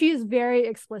and she is very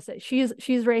explicit. She's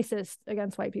racist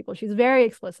against white people. She's very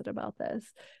explicit about this.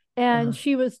 And Uh,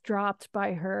 she was dropped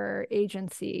by her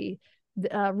agency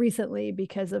recently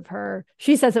because of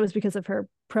she says it was because of her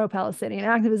pro-Palestinian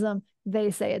activism.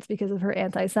 They say it's because of her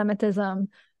anti-Semitism.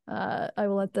 I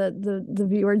will let the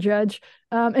viewer judge.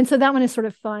 And so that one is sort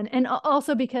of fun. And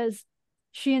also because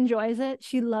she enjoys it.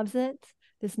 She loves it.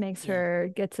 This makes Yeah. her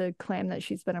get to claim that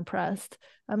she's been oppressed.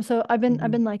 So I've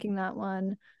been liking that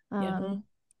one. Yeah. Um,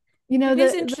 you know it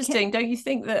is the interesting, don't you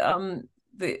think that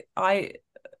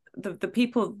the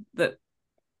people that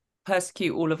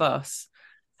persecute all of us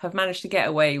have managed to get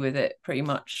away with it pretty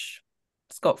much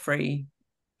scot-free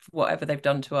for whatever they've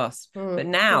done to us. But for the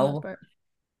most now part.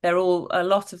 a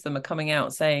lot of them are coming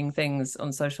out saying things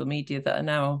on social media that are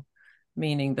now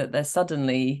meaning that there's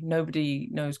suddenly nobody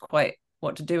knows quite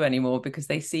what to do anymore, because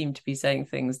they seem to be saying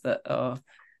things that are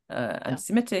Yeah.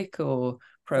 anti-Semitic or Uh-huh.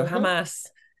 pro-Hamas.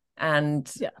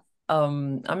 And Yeah.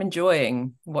 I'm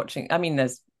enjoying watching. I mean,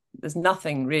 there's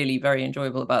nothing really very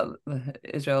enjoyable about the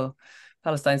Israel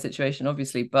Palestine situation,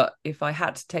 obviously, but if I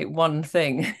had to take one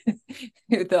thing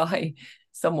that I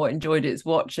somewhat enjoyed, it's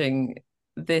watching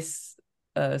this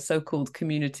so-called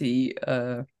community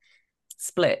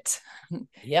split in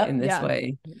Yep. this Yeah.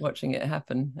 way, watching it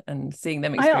happen and seeing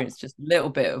them I experience just a little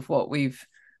bit of what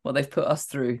they've put us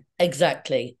through.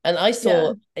 Exactly. And I yeah.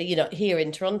 saw, here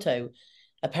in Toronto,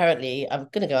 apparently, I'm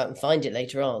going to go out and find it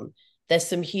later on. There's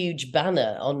some huge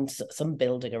banner on some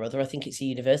building or other. I think it's a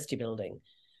university building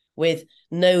with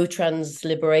no trans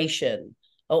liberation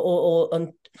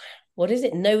or what is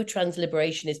it? No trans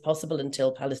liberation is possible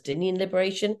until Palestinian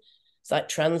liberation. It's like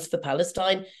trans for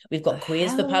Palestine. We've The got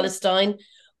queers for hell? Palestine.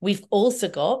 We've also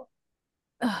got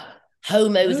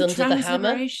homos No under the trans hammer.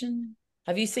 liberation.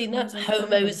 Have you seen that? Homes under the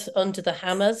hammer. Homos under the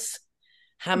hammers.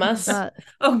 Hamas. uh,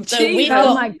 Oh So we've oh Jesus.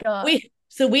 got my god.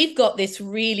 we've got this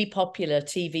really popular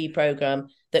TV program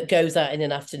that goes out in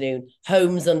an afternoon,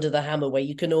 Homes Under the Hammer, where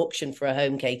you can auction for a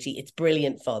home, Katie. It's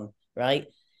brilliant fun, right?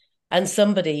 And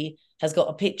somebody has got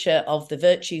a picture of the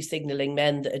virtue signaling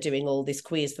men that are doing all this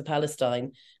queers for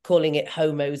Palestine, calling it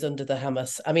homos under the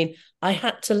Hamas. I mean, I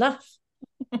had to laugh.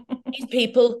 These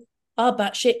people are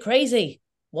batshit crazy.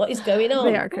 What is going They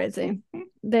on? are crazy.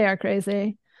 They are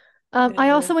crazy. I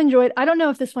Yeah. also enjoyed, I don't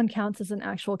know if this one counts as an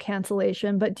actual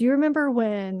cancellation, but do you remember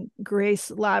when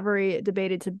Grace Lavery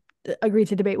agreed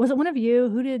to debate? Was it one of you?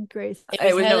 Who did Grace?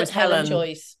 It was No, it was Helen Helen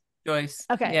Joyce. Joyce.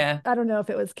 Okay. Yeah. I don't know if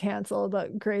it was canceled,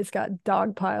 but Grace got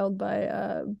dogpiled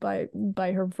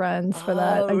by her friends for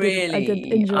that. Oh, I did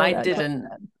really? enjoy I that didn't.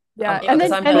 content. Yeah. It And Because was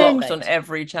then I'm and then blocked on perfect.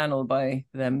 every channel by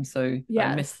them, so I missed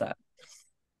yes. that.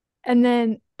 And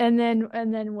then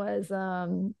was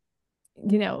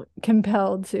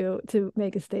compelled to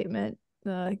make a statement It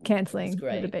was canceling the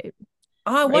great. debate.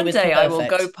 It One was day I will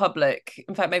go perfect. public.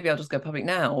 In fact, maybe I'll just go public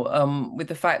now. With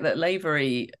the fact that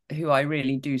Lavery, who I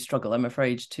really do struggle, I'm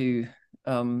afraid to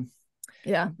um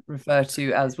Yeah. refer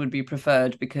to as would be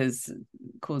preferred, because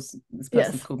of course this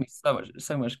person's Yes. caused me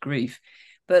so much grief.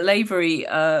 But Lavery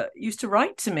used to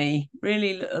write to me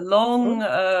really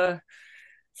long,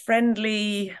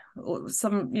 friendly, or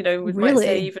some, we might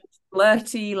say Really? even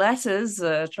flirty letters,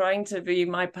 trying to be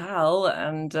my pal,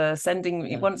 and sending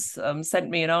he Yeah. once sent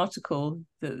me an article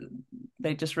that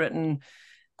they'd just written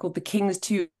called "The King's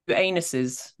Two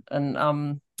Anuses," and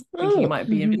thinking it Oh, might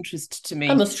be of Hmm. interest to I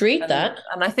me. must read and that.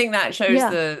 and I think that shows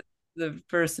Yeah. the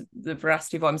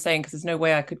veracity of what I'm saying, because there's no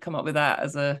way I could come up with that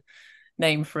as a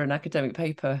name for an academic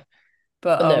paper.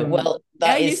 But No, well, yeah,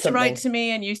 that he is used to write something. to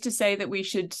me and used to say that we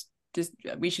should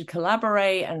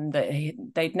collaborate, and that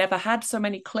they'd never had so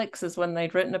many clicks as when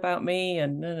they'd written about me,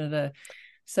 and da, da, da.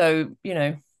 So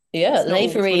Yeah, it's not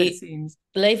always what it Lavery seems.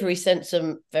 Lavery sent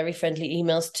some very friendly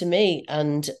emails to me,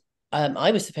 and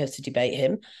I was supposed to debate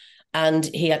him, and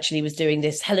he actually was doing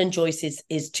this. Helen Joyce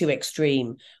is too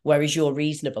extreme, whereas you're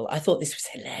reasonable. I thought this was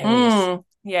hilarious,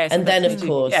 Yeah, it's and then of yeah,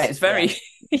 course, it's yeah, very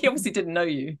he obviously didn't know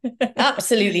you.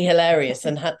 absolutely hilarious,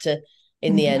 and had to,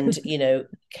 in the end,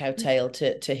 kowtow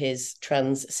to his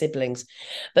trans siblings.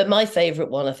 But my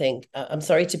favourite one, I think, I'm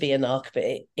sorry to be a narc, but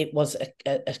it was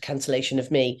a cancellation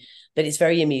of me. But it's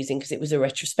very amusing because it was a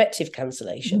retrospective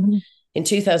cancellation. Mm-hmm. In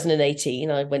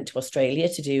 2018, I went to Australia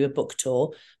to do a book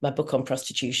tour, my book on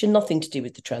prostitution, nothing to do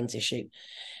with the trans issue.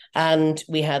 And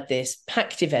we had this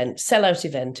packed event, sellout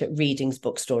event at Readings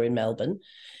Bookstore in Melbourne.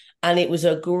 And it was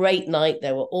a great night.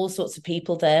 There were all sorts of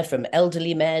people there, from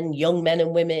elderly men, young men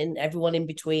and women, everyone in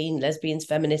between, lesbians,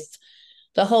 feminists,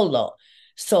 the whole lot.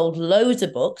 Sold loads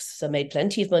of books, so made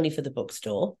plenty of money for the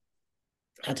bookstore.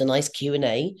 Had a nice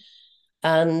Q&A.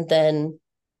 And then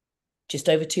just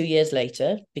over 2 years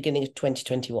later, beginning of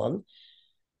 2021,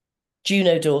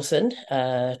 Juno Dawson,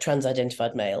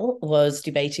 trans-identified male, was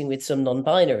debating with some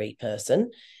non-binary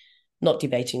person, not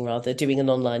debating, rather, doing an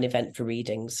online event for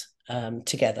readings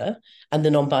together. And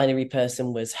the non-binary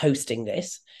person was hosting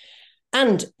this.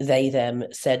 And they then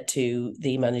said to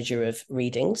the manager of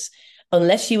readings,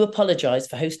 unless you apologise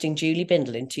for hosting Julie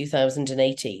Bindel in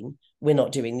 2018, we're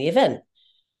not doing the event.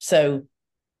 So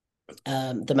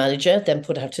the manager then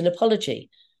put out an apology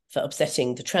for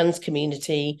upsetting the trans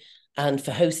community and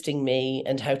for hosting me,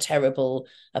 and how terrible,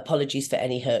 apologies for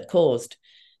any hurt caused.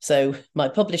 So my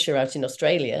publisher out in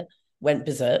Australia went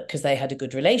berserk because they had a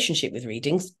good relationship with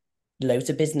readings, loads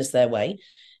of business their way,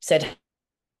 said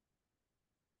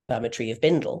inflammatory of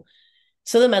Bindel.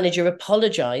 So the manager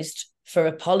apologised for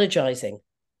apologising.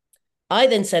 I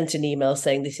then sent an email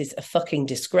saying this is a fucking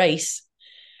disgrace.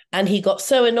 And he got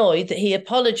so annoyed that he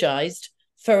apologised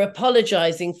for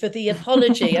apologising for the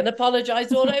apology and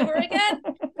apologised all over again.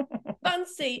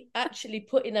 Fancy actually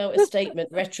putting out a statement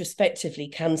retrospectively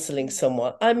cancelling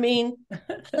someone. I mean,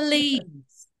 please.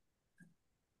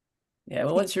 Yeah,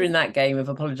 well, once you're in that game of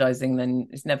apologising, then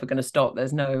it's never going to stop.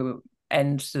 There's no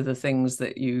end to the things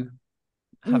that you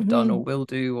have done or will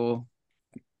do, or,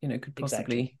 you know, could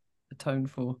possibly atone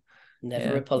for.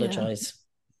 Never apologise.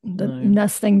 The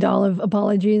nesting doll of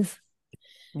apologies.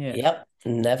 Yeah. Yep,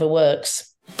 never works.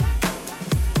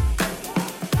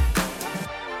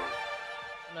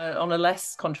 On a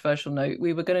less controversial note,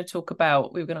 we were going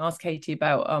to ask Katie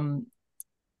about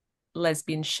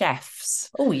lesbian chefs.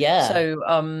 Oh yeah.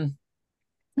 So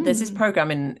there's this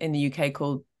program in the UK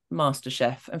called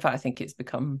MasterChef. In fact, I think it's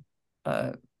become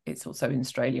it's also in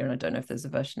Australia, and I don't know if there's a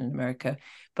version in America,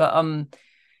 but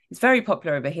it's very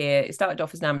popular over here. It started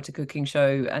off as an amateur cooking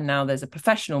show, and now there's a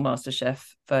professional MasterChef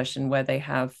version where they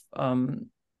have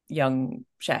young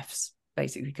chefs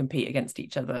basically compete against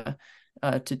each other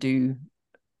to do,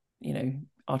 you know,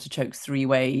 artichokes 3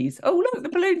 ways. Oh, look, the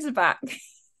balloons are back.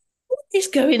 What is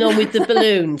going on with the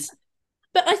balloons?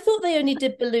 But I thought they only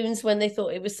did balloons when they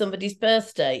thought it was somebody's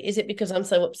birthday. Is it because I'm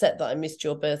so upset that I missed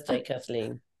your birthday,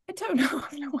 Kathleen? I don't know. I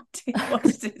have no idea what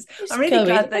it is. I'm really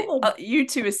glad that you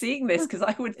two are seeing this, because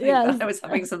I would think that I was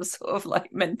having some sort of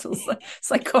like mental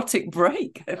psychotic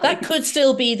break. That could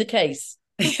still be the case.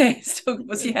 Yeah,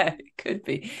 it could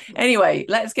be. Anyway,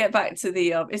 let's get back to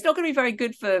the it's not going to be very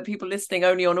good for people listening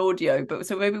only on audio, but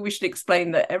so maybe we should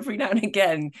explain that every now and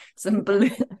again some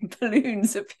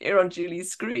balloons appear on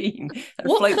Julie's screen.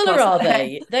 What colour are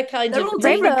they? They're all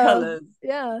different colours.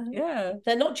 Yeah.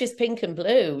 They're not just pink and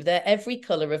blue, they're every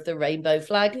colour of the rainbow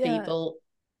flag, people.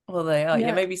 Well, they are.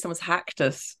 Yeah, maybe someone's hacked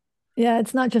us. Yeah,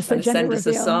 it's not just a gender reveal.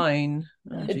 Send us a sign.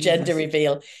 Oh, a gender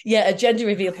reveal. Yeah, a gender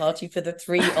reveal party for the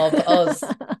 3 of us.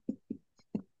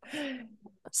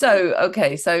 So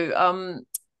Julie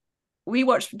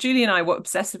and I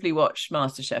obsessively watch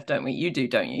MasterChef, don't we? You do,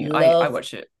 don't you? I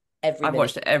watch it. I've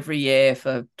watched it every year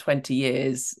for 20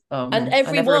 years. And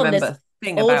everyone, there's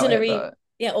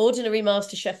ordinary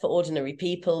MasterChef for ordinary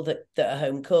people that are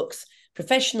home cooks.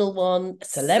 Professional one,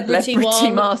 celebrity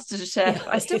one, MasterChef. Yeah.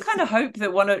 I still kind of hope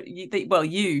that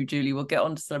you, Julie, will get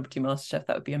on to Celebrity MasterChef.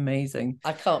 That would be amazing.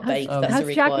 I can't bake. That's has a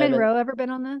requirement. Jack Monroe ever been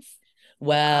on this?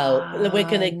 Well, we're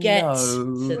going to get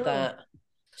to that.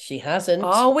 She hasn't.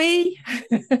 Are we?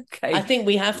 Okay. I think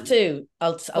we have to.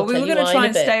 I'll tell you. We were going to try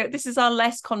and stay. This is our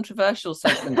less controversial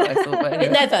segment, I thought. But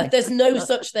anyway. Never. There's no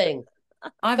such thing.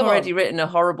 I've already written a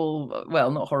horrible,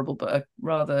 well, not horrible, but a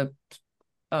rather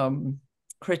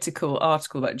critical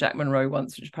article about Jack Monroe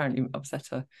once, which apparently upset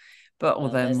her, or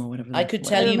whatever. I could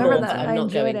tell you more, but I'm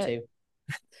not going to.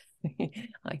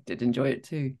 I did enjoy it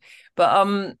too,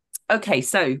 but okay,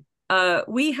 so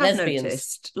we have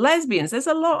noticed lesbians. There's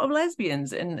a lot of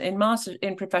lesbians in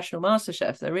professional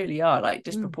MasterChef. There really are, like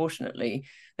disproportionately.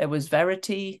 There was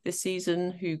Verity this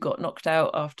season who got knocked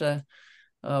out after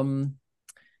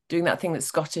doing that thing that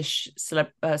Scottish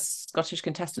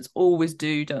contestants always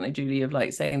do, don't they, Julie, of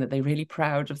like saying that they're really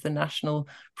proud of the national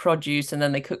produce, and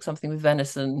then they cook something with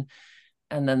venison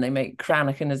and then they make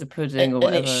Cranachan as a pudding or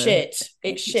and it's whatever. shit.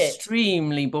 It's shit.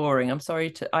 Extremely boring. I'm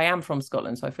sorry I am from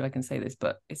Scotland, so I feel I can say this,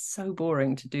 but it's so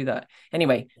boring to do that.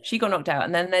 Anyway, she got knocked out.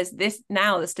 And then there's this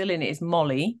now that's still in it is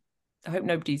Molly. I hope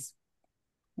nobody's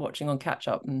watching on catch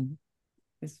up and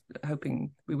is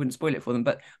hoping we wouldn't spoil it for them.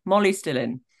 But Molly's still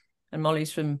in. And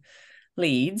Molly's from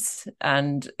Leeds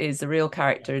and is a real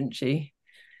character, isn't she?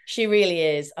 She really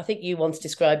is. I think you once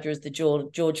described her as the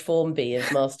George Formby of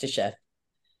MasterChef.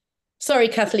 Sorry,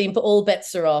 Kathleen, but all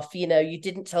bets are off. You know, you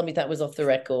didn't tell me that was off the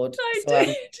record. I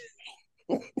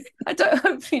did. I don't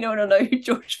hope no one will know who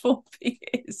George Formby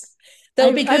is.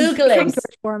 They'll be Googling.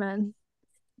 George Foreman.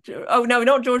 Oh, no,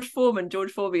 not George Foreman.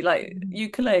 George Formby, like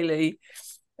ukulele.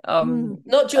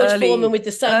 Not George Foreman with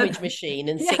the sandwich machine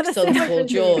and 6 tons called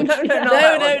George.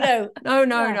 No.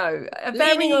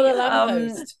 Leaning on a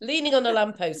lamppost. Leaning on a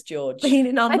lamppost, George. I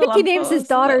think he names his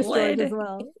daughters George as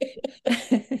well.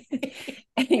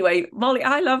 Anyway, Molly,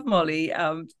 I love Molly. Me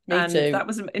and too. That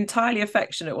was entirely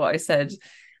affectionate what I said.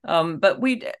 But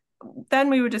we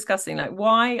were discussing like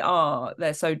why are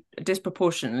there so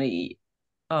disproportionately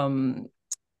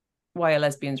why are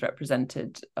lesbians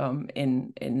represented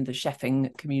in the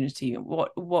chefing community?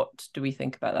 What do we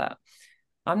think about that?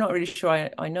 I'm not really sure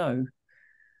I know.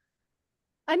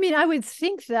 I mean, I would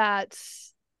think that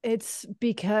it's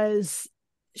because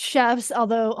chefs,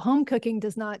 although home cooking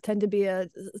does not tend to be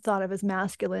thought of as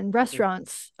masculine,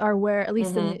 restaurants are where, at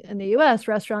least in the US,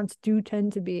 restaurants do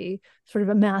tend to be sort of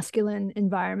a masculine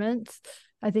environment.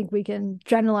 I think we can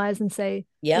generalize and say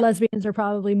lesbians are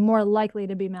probably more likely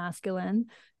to be masculine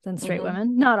than straight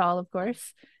women. Not all, of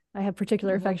course. I have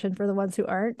particular affection for the ones who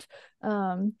aren't.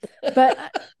 But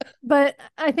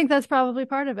I think that's probably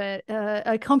part of it.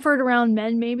 A comfort around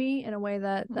men, maybe, in a way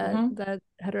that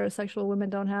heterosexual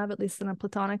women don't have, at least in a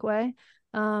platonic way.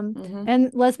 And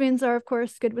lesbians are, of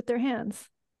course, good with their hands.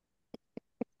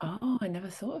 Oh, I never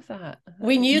thought of that.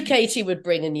 We knew Katie would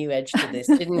bring a new edge to this,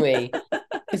 didn't we?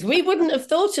 Because we wouldn't have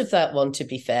thought of that one, to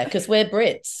be fair, because we're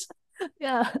Brits.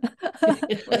 Yeah.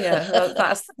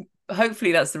 That's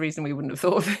hopefully that's the reason we wouldn't have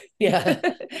thought of it. Yeah.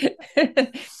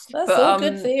 That's all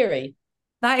good theory.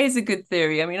 That is a good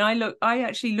theory. I mean, I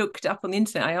actually looked up on the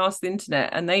internet. I asked the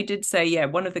internet and they did say,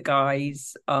 one of the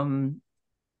guys,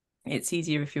 it's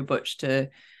easier if you're butch to,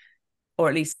 or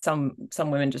at least some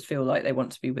women just feel like they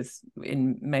want to be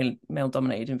in male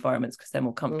dominated environments because they're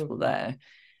more comfortable there.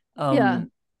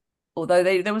 Although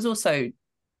there was also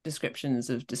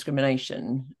descriptions of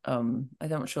discrimination. I'm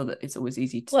not sure that it's always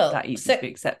easy to be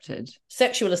accepted.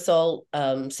 Sexual assault,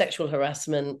 sexual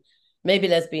harassment. Maybe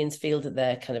lesbians feel that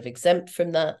they're kind of exempt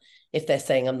from that. If they're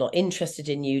saying, I'm not interested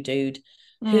in you, dude,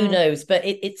 who knows? But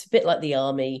it's a bit like the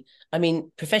army. I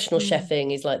mean, professional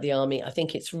chefing is like the army. I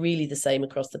think it's really the same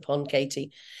across the pond,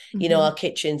 Katie. You know, our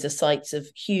kitchens are sites of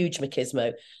huge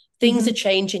machismo. Things are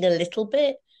changing a little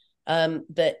bit.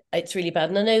 But it's really bad.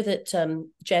 And I know that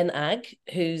Jen Agg,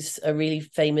 who's a really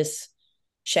famous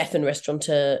chef and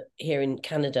restaurateur here in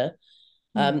Canada,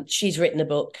 she's written a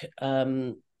book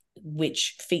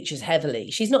which features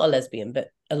heavily. She's not a lesbian, but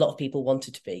a lot of people want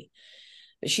her to be.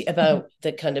 But about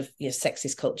the kind of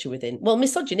sexist culture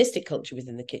misogynistic culture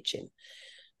within the kitchen.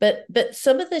 But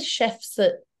some of the chefs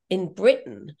that in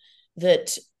Britain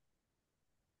that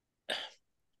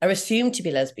are assumed to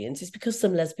be lesbians is because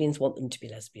some lesbians want them to be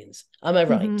lesbians. Am I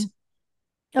right?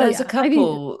 There's a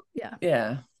couple.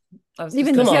 I was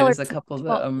even there's a couple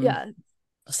that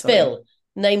Spill.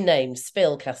 Name names.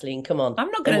 Spill, Kathleen. Come on.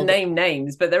 I'm not going to name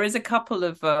names, but there is a couple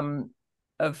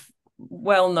of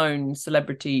well-known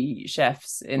celebrity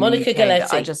chefs in Monica the UK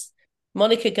Galetti.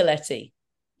 Monica Galetti.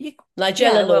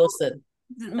 Nigella Lawson.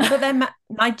 But they're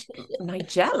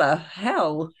Nigella.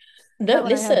 Hell. No,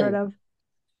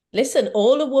 listen,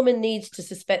 all a woman needs to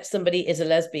suspect somebody is a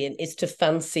lesbian is to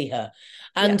fancy her.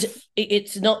 And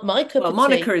it's not my cup of tea.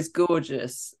 Monica is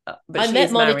gorgeous, but she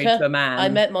is married to a man. I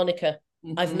met Monica.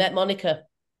 I've met Monica.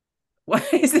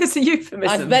 What is this a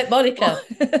euphemism? I've met Monica.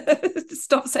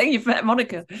 Stop saying you've met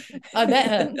Monica. I met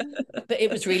her, but it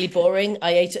was really boring.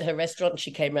 I ate at her restaurant.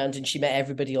 She came around and she met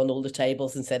everybody on all the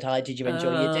tables and said, hi, did you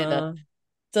enjoy your dinner?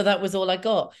 So that was all I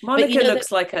got. Monica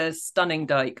looks like a stunning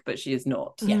dyke, but she is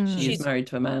not. Yeah, she is married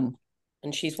to a man.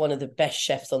 And she's one of the best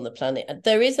chefs on the planet. And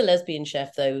there is a lesbian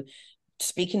chef, though.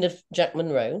 Speaking of Jack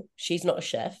Monroe, she's not a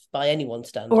chef by anyone's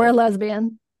standard. Or a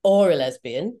lesbian. Or a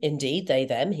lesbian. Indeed, they,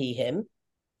 them, he, him.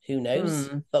 Who knows?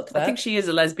 Fuck that. I think she is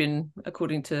a lesbian,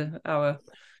 according to our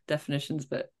definitions.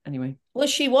 But anyway. Well,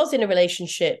 she was in a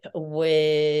relationship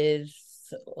with...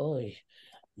 Oh,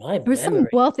 my memory. There was some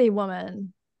wealthy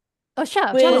woman. Oh,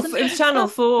 Chef. Channel. with It was Channel I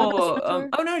guess Four. that's her.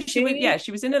 Oh no, she was. doing Yeah,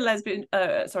 she was in a lesbian.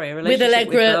 Sorry, a with relationship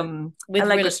with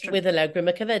Allegra Allegra. with Allegra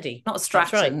McAvedy. Not That's right.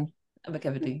 Stratton.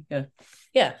 McEvedy. Yeah.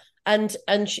 Yeah, and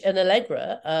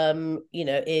Allegra,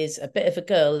 is a bit of a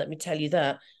girl. Let me tell you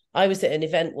that. I was at an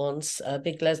event once, a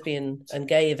big lesbian and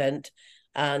gay event,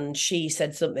 and she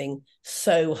said something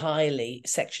so highly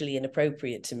sexually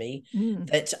inappropriate to me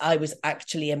that I was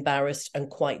actually embarrassed and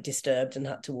quite disturbed and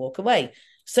had to walk away.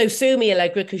 So sue me,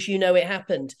 Allegra, because you know it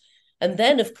happened. And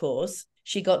then, of course,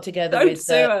 she got together Don't with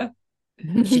sue her.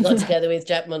 she got together with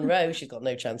Jack Monroe. She's got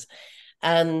no chance.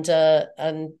 And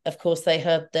of course they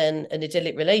had then an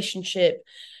idyllic relationship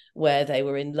where they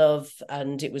were in love,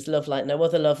 and it was love like no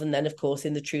other love. And then, of course,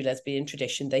 in the true lesbian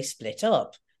tradition, they split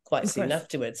up quite soon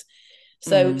afterwards.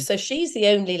 So she's the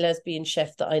only lesbian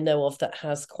chef that I know of that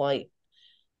has quite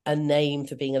a name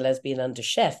for being a lesbian and a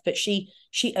chef. But she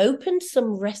opened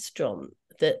some restaurant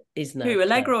that is now Who,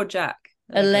 Allegra or Jack?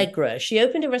 Allegra. She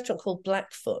opened a restaurant called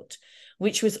Blackfoot,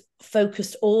 which was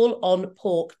focused all on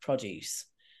pork produce.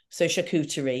 So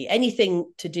charcuterie, anything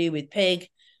to do with pig,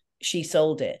 she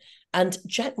sold it. And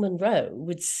Jack Monroe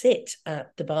would sit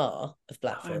at the bar of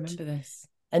Blackfoot. I remember this.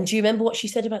 And do you remember what she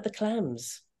said about the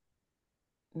clams?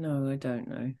 No, I don't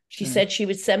know. She said she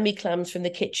would send me clams from the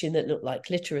kitchen that looked like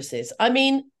clitorises. I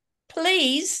mean,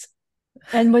 please.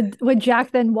 And would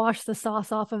Jack then wash the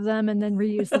sauce off of them and then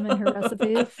reuse them in her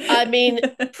recipes? I mean,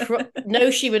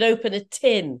 no, she would open a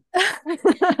tin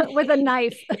with a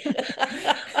knife.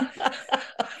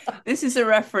 This is a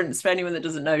reference for anyone that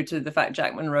doesn't know to the fact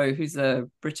Jack Monroe, who's a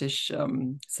British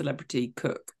celebrity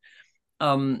cook,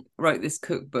 wrote this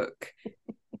cookbook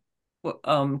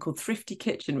called Thrifty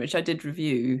Kitchen, which I did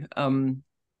review.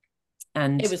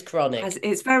 And it was chronic.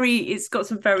 It's got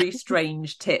some very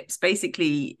strange tips.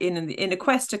 Basically, in a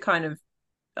quest to kind of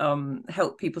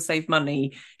help people save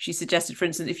money, she suggested, for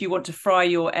instance, if you want to fry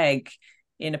your egg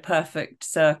in a perfect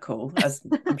circle, as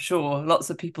I'm sure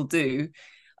lots of people do,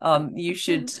 you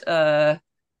should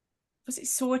was it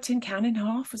saw a tin can in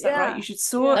half? Was that right? You should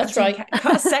saw that's right.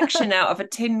 Cut a section out of a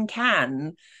tin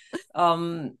can,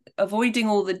 avoiding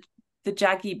all the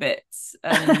jaggy bits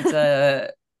and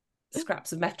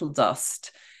scraps of metal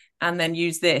dust, and then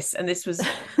use this. And this was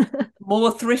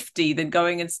more thrifty than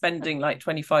going and spending like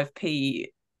 25p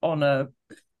on a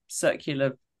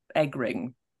circular egg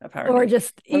ring, apparently. Or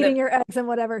just eating your eggs in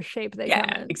whatever shape they come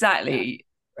in. Exactly. Yeah.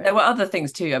 Right. There were other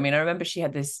things too. I mean, I remember she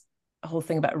had this whole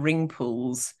thing about ring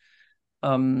pulls,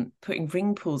 putting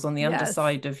ring pulls on the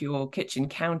underside of your kitchen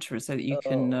counter so that you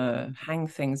can hang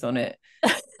things on it.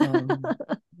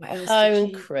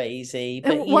 I'm crazy.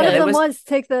 But one of them was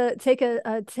take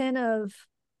a tin of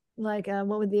like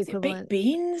what would the equivalent? Baked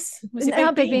beans? Was it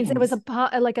not baked beans? It was a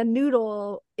pot, like a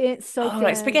noodle. It soaked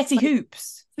like spaghetti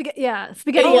hoops. Spaghetti.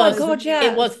 Oh my god, yeah!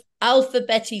 It was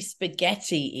alphabetti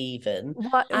spaghetti, even.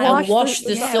 Wash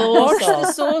the sauce off.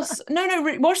 The sauce. No,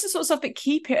 wash the sauce off, but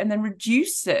keep it and then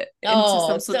reduce it into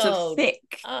some sort of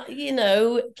thick.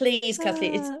 Please,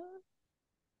 Kathleen.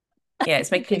 Yeah,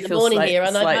 it's making me feel morning here,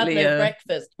 and I've had no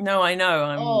breakfast. No, I know.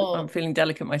 I'm feeling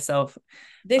delicate myself.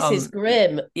 This is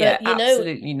grim. But,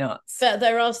 absolutely nuts. But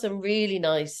there are some really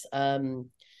nice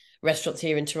restaurants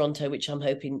here in Toronto, which I'm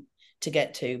hoping to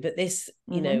get to. But this,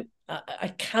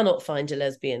 I cannot find a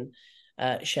lesbian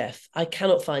chef. I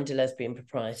cannot find a lesbian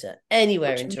proprietor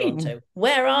anywhere in Toronto.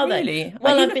 Where are they?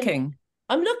 Well, are you looking?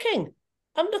 I'm looking.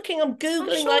 I'm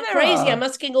Googling like crazy. I'm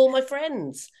asking all my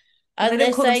friends. And they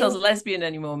don't call themselves a lesbian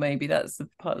anymore. Maybe that's the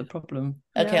part of the problem.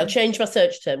 Okay, I'll change my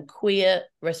search term: queer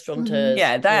restaurateurs.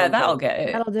 Yeah, that'll get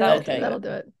it. That'll do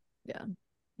it.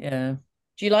 Yeah.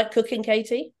 Do you like cooking,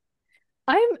 Katie?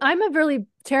 I'm a really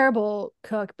terrible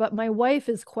cook, but my wife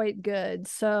is quite good.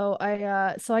 So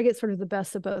I get sort of the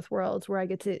best of both worlds, where I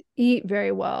get to eat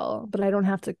very well, but I don't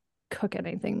have to cook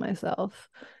anything myself.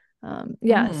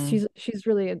 She's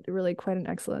really quite an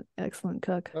excellent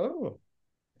cook. Oh.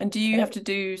 And do you have to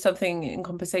do something in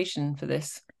compensation for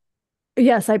this?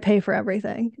 Yes, I pay for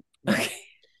everything. Okay.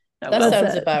 That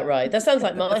sounds about right. That sounds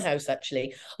like my house,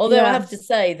 actually. Although I have to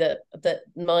say that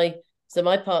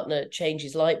my partner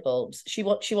changes light bulbs. She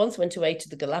once went away to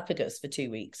the Galapagos for 2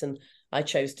 weeks, and I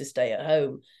chose to stay at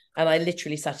home. And I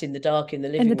literally sat in the dark in the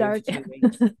living room for 2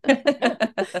 weeks.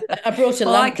 I brought a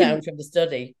lamp down from the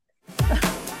study.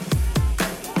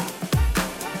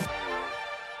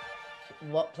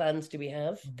 What plans do we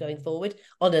have going forward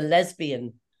on a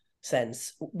lesbian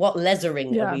sense? What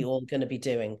lesering are we all going to be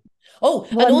doing? Oh,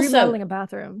 and I'm also remodeling a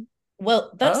bathroom.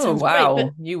 Well, that sounds great.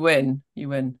 But you win. Are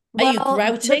you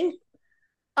grouting?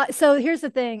 So here's the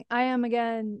thing. I am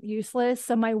again useless.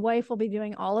 So my wife will be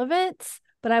doing all of it.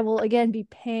 but I will again be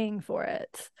paying for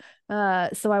it.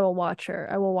 So I will watch her.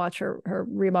 I will watch her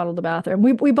remodel the bathroom.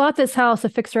 We bought this house, a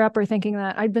fixer upper, thinking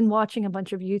that I'd been watching a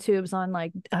bunch of YouTubes on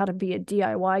like how to be a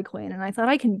DIY queen, and I thought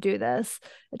I can do this.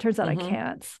 It turns out I Mm-hmm.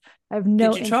 can't. I have Did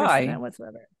no you interest in it try?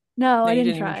 whatsoever. No, No, I you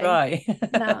didn't didn't even try.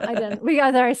 try. No, I didn't. We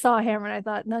got there. I saw a hammer and I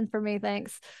thought, none for me,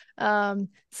 thanks.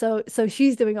 So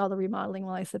she's doing all the remodeling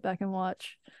while I sit back and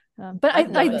watch. But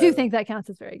I've I do never. think that counts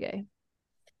as very gay.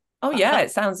 Oh yeah, I,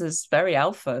 it sounds as very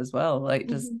alpha as well. Like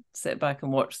just Mhm. sit back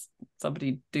and watch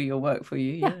somebody do your work for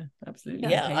you. Yeah, Yeah, absolutely.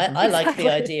 yeah, yeah, Pay them. I like the exactly.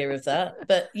 idea of that.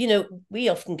 But, we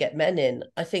often get men in.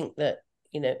 I think that,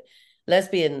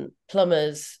 lesbian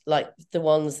plumbers, like the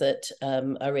ones that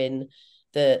are in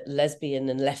the lesbian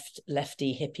and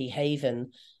lefty hippie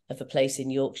haven of a place in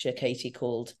Yorkshire, Katie,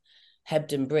 called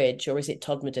Hebden Bridge, or is it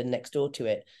Todmorden next door to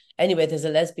it? Anyway, there's a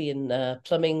lesbian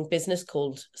plumbing business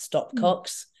called Mm.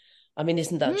 Stopcocks. I mean,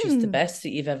 isn't that just the Mm. best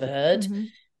that you've ever heard? Mm-hmm.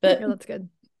 But Yeah, that's good.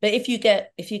 but if you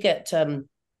get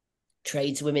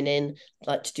tradeswomen in,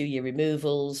 like to do your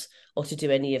removals or to do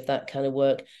any of that kind of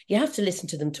work, you have to listen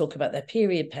to them talk about their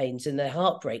period pains and their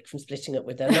heartbreak from splitting up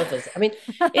with their lovers. I mean,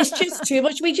 it's just too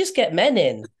much. We just get men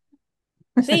in.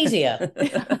 It's easier.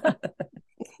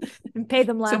 And pay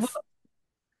them So less.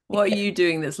 what are you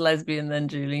doing that's lesbian then,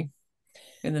 Julie,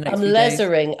 in the I'm next few days?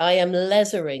 lasering. I am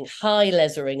lasering, high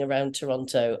lasering around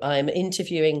Toronto. I'm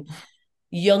interviewing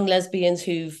young lesbians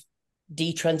who've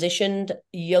detransitioned,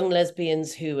 young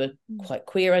lesbians who are Mm. quite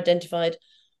queer identified,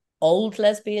 old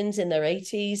lesbians in their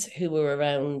 80s who were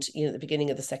around, at the beginning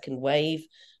of the second wave,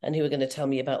 and who were going to tell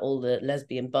me about all the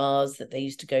lesbian bars that they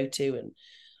used to go to and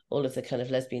all of the kind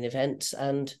of lesbian events.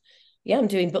 And yeah, I'm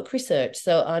doing book research.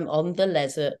 So I'm on the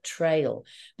leisure trail.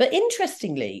 But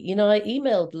interestingly, I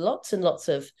emailed lots and lots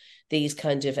of these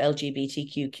kind of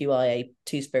LGBTQIA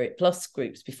Two Spirit Plus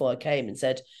groups before I came and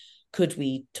said, could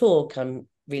we talk? I'm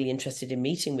really interested in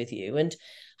meeting with you. And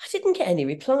I didn't get any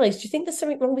replies. Do you think there's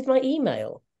something wrong with my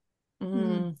email?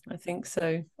 I think so. I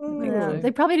think Yeah, Mm. so.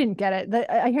 they probably didn't get it.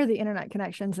 I hear the internet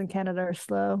connections in Canada are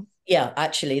slow. Yeah,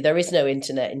 actually, there is no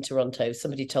internet in Toronto.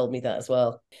 Somebody told me that as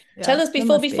well. Tell Yeah, us that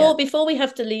before must be before it. before we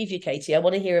have to leave you, Katie. I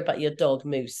want to hear about your dog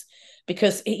Moose,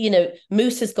 because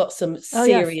Moose has got some Oh yes,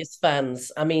 serious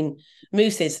fans. I mean,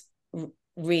 Moose is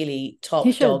really he top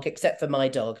should. dog, except for my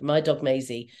dog. My dog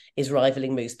Maisie is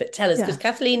rivaling Moose. But tell us, because Yeah.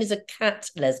 Kathleen is a cat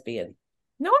lesbian.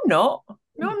 No, I'm not.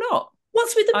 No, I'm not.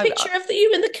 What's with the I picture of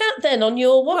you and the cat then on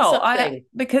your well, WhatsApp I thing?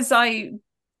 because a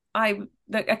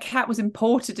cat was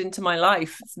imported into my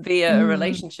life via a Mm.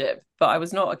 relationship, but I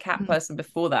was not a cat Mm. person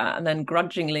before that. And then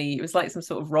grudgingly, it was like some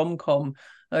sort of rom-com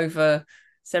over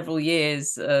several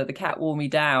years. The cat wore me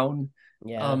down.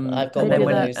 Yeah, I've got And They one then do of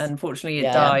when that. those. unfortunately it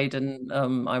Yeah. Yeah. died, and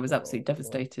I was absolutely Oh,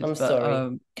 devastated. I'm But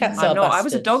sorry. Cats I'm are not. I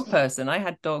was a bastards. dog person. I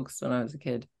had dogs when I was a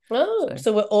kid. Oh, So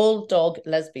so we're all dog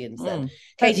lesbians then. That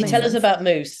Katie, makes tell us sense. about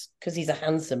Moose, because he's a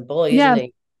handsome boy, isn't Yeah,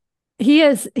 he? he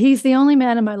is. He's the only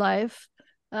man in my life.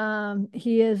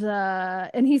 He is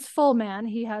and he's full man.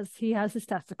 He has his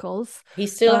testicles. He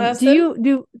still has Do them? you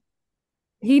do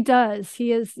he does.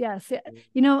 He is, yes.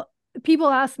 You know, people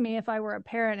ask me if I were a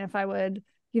parent if I would,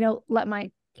 let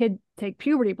my kid take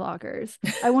puberty blockers.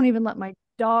 I won't even let my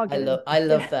dog I get his love I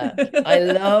love that. I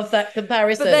but love that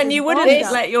comparison. then his you ball wouldn't This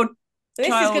gowns. let your this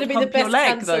is going to child be the hump your best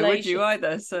leg though, would you cancellation.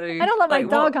 either? So I don't let my like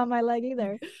what? dog on my leg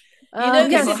either. Okay, This well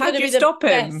is Yes, how going do to you be the stop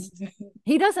him? best.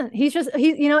 he doesn't. He's just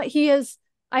he is.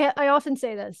 I often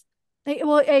say this.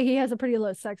 Well, he has a pretty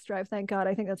low sex drive, thank God.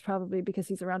 I think that's probably because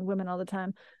he's around women all the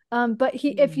time. But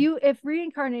if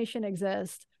reincarnation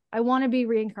exists, I want to be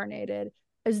reincarnated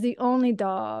as the only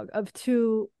dog of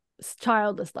two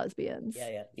childless lesbians. Yeah,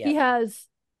 yeah, yeah. He has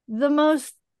the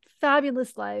most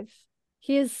fabulous life.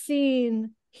 He's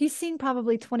seen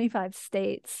probably 25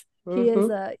 states. He is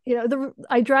Mm-hmm.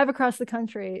 I drive across the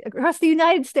country, across the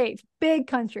United States, big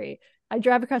country. I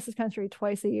drive across this country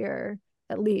twice a year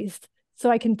at least so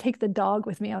I can take the dog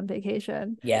with me on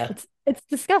vacation. Yeah. It's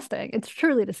disgusting. It's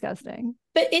truly disgusting.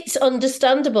 But it's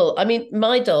understandable. I mean,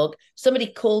 my dog, somebody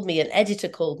called me, an editor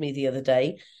called me the other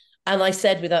day, and I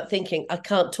said without thinking, I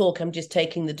can't talk. I'm just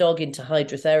taking the dog into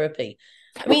hydrotherapy.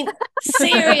 I mean,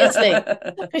 seriously,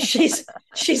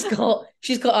 she's got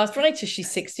arthritis.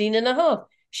 She's 16 and a half.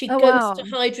 She Oh goes to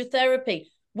wow. hydrotherapy.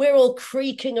 We're all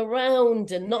creaking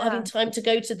around and not having Yeah. time to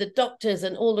go to the doctors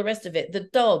and all the rest of it. The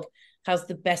dog has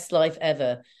the best life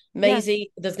ever. Yeah.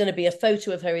 Maisie, there's going to be a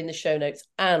photo of her in the show notes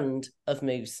and of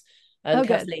Moose. Oh And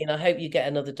good. Kathleen, I hope you get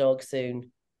another dog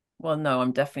soon. Well, no,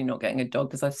 I'm definitely not getting a dog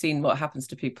because I've seen what happens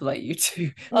to people like you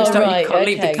two. Oh, Just how you right. can't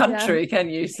leave the Okay. Yeah. country, can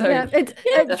you? So Yeah. It's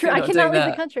Yeah. true. definitely I not cannot doing leave the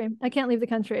that. country. I can't leave the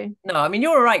country. No, I mean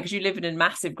you're all right because you live in a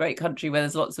massive, great country where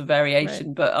there's lots of Right.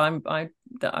 variation. But I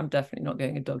I'm definitely not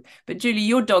getting a dog. But Julie,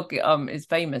 your dog is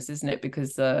famous, isn't it?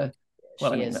 Because well, I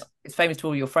She mean, is. it's famous to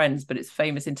all your friends, but it's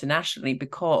famous internationally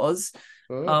because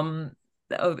Mm. um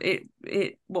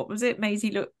it what was it?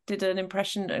 Maisie did an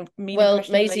impression, a mean Well,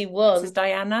 impression of Maisie Lady Princess won.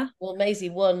 Diana. Well, Maisie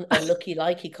won a Lucky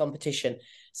Likey competition.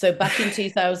 So back in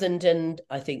 2000 and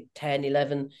I think 10,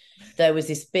 11, there was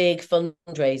this big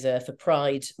fundraiser for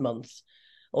Pride Month,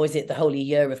 or is it the Holy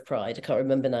Year of Pride? I can't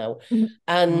remember now.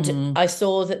 And Mm. I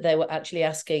saw that they were actually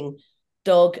asking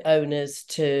dog owners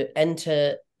to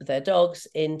enter their dogs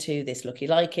into this Lucky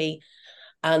Likey.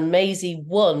 And Maisie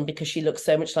won because she looks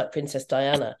so much like Princess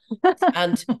Diana.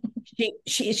 And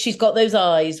she's got those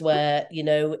eyes where, you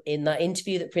know, in that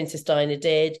interview that Princess Diana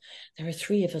did, there are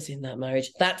three of us in that marriage.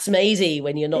 That's Maisie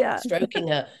when you're not Yeah. stroking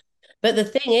her. But the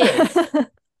thing is,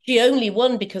 she only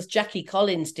won because Jackie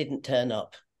Collins didn't turn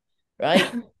up,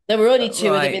 right? There were only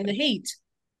two of them Right. in the heat.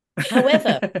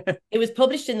 However, it was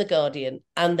published in The Guardian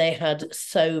and they had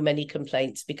so many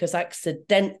complaints because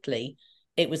accidentally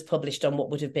it was published on what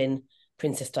would have been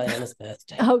Princess Diana's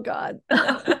birthday. Oh God.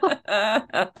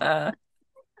 I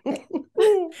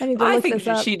need to I look think this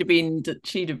up.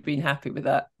 she'd have been happy with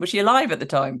that. Was she alive at the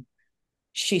time?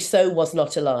 She so was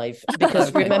not alive because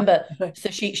Okay. remember, so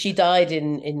she died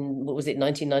in what was it,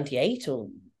 1998 or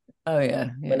Oh yeah,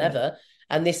 yeah. whenever,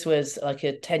 and this was like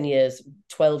a 10 years,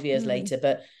 12 years Mm. later.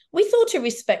 But we thought a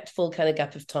respectful kind of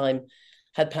gap of time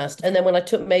had passed. And then when I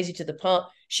took Maisie to the park,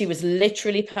 she was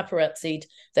literally paparazzied.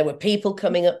 There were people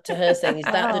coming up to her saying, "Is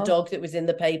that the Wow. dog that was in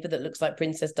the paper that looks like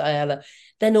Princess Diana?"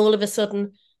 Then all of a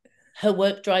sudden, her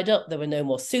work dried up. There were no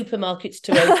more supermarkets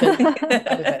to open.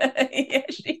 That was it.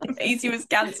 Yeah, Maisie was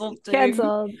cancelled too.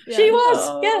 Cancelled. She Yeah.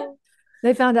 was, yeah. Oh.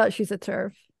 They found out she's a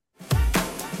turf.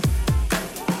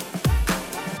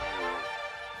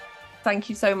 Thank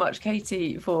you so much,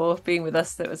 Katie, for being with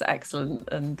us. That was excellent.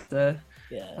 And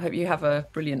Yeah. I hope you have a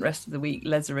brilliant rest of the week,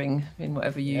 leisering in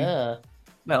whatever Yeah.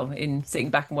 well, in sitting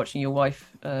back and watching your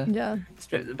wife Yeah.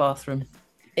 strip the bathroom.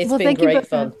 It's Well, been thank you great both.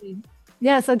 fun.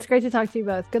 Yes, it's great to talk to you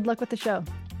both. Good luck with the show.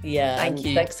 Yeah. Thank And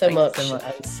you. thanks so Thank you much. so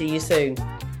much. And see you soon.